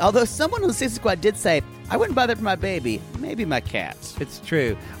baby. Although someone on the Sissy Squad did say, I wouldn't buy that for my baby. Maybe my cat. It's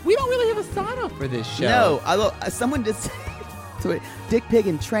true. We don't really have a sign-off for this show. No. Although someone did say, dick pig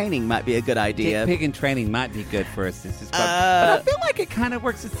in training might be a good idea. Dick pig in training might be good for a Sissy Squad. But I feel like it kind of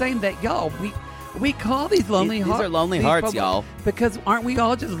works the same that, y'all, we call these lonely hearts. These are lonely hearts, y'all. Because aren't we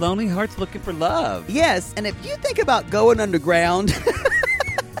all just lonely hearts looking for love? Yes. And if you think about going underground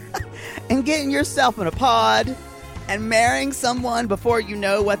and getting yourself in a pod and marrying someone before you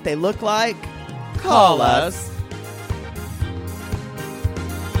know what they look like, call us.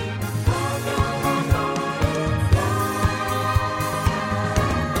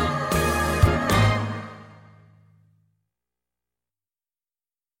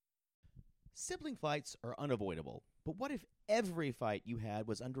 Sibling fights are unavoidable, but what if every fight you had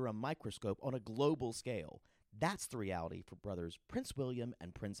was under a microscope on a global scale? That's the reality for brothers Prince William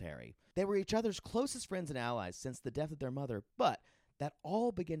and Prince Harry. They were each other's closest friends and allies since the death of their mother, but that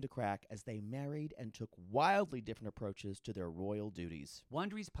all began to crack as they married and took wildly different approaches to their royal duties.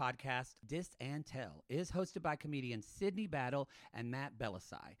 Wondery's podcast, Dis and Tell, is hosted by comedians Sydney Battle and Matt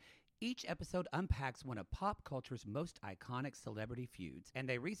Belisai. Each episode unpacks one of pop culture's most iconic celebrity feuds, and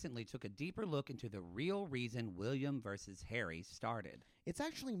they recently took a deeper look into the real reason William versus Harry started. It's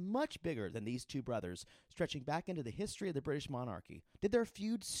actually much bigger than these two brothers, stretching back into the history of the British monarchy. Did their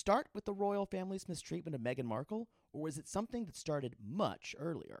feud start with the royal family's mistreatment of Meghan Markle, or was it something that started much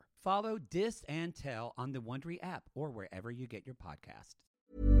earlier? Follow Dis and Tell on the Wondery app or wherever you get your podcasts.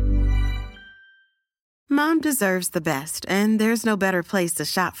 Mom deserves the best, and there's no better place to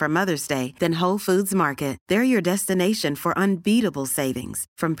shop for Mother's Day than Whole Foods Market. They're your destination for unbeatable savings,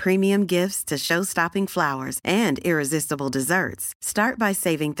 from premium gifts to show-stopping flowers and irresistible desserts. Start by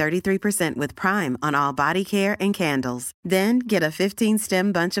saving 33% with Prime on all body care and candles. Then get a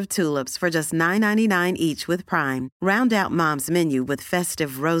 15-stem bunch of tulips for just $9.99 each with Prime. Round out Mom's menu with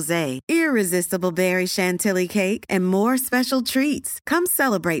festive rosé, irresistible berry chantilly cake, and more special treats. Come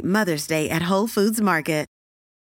celebrate Mother's Day at Whole Foods Market.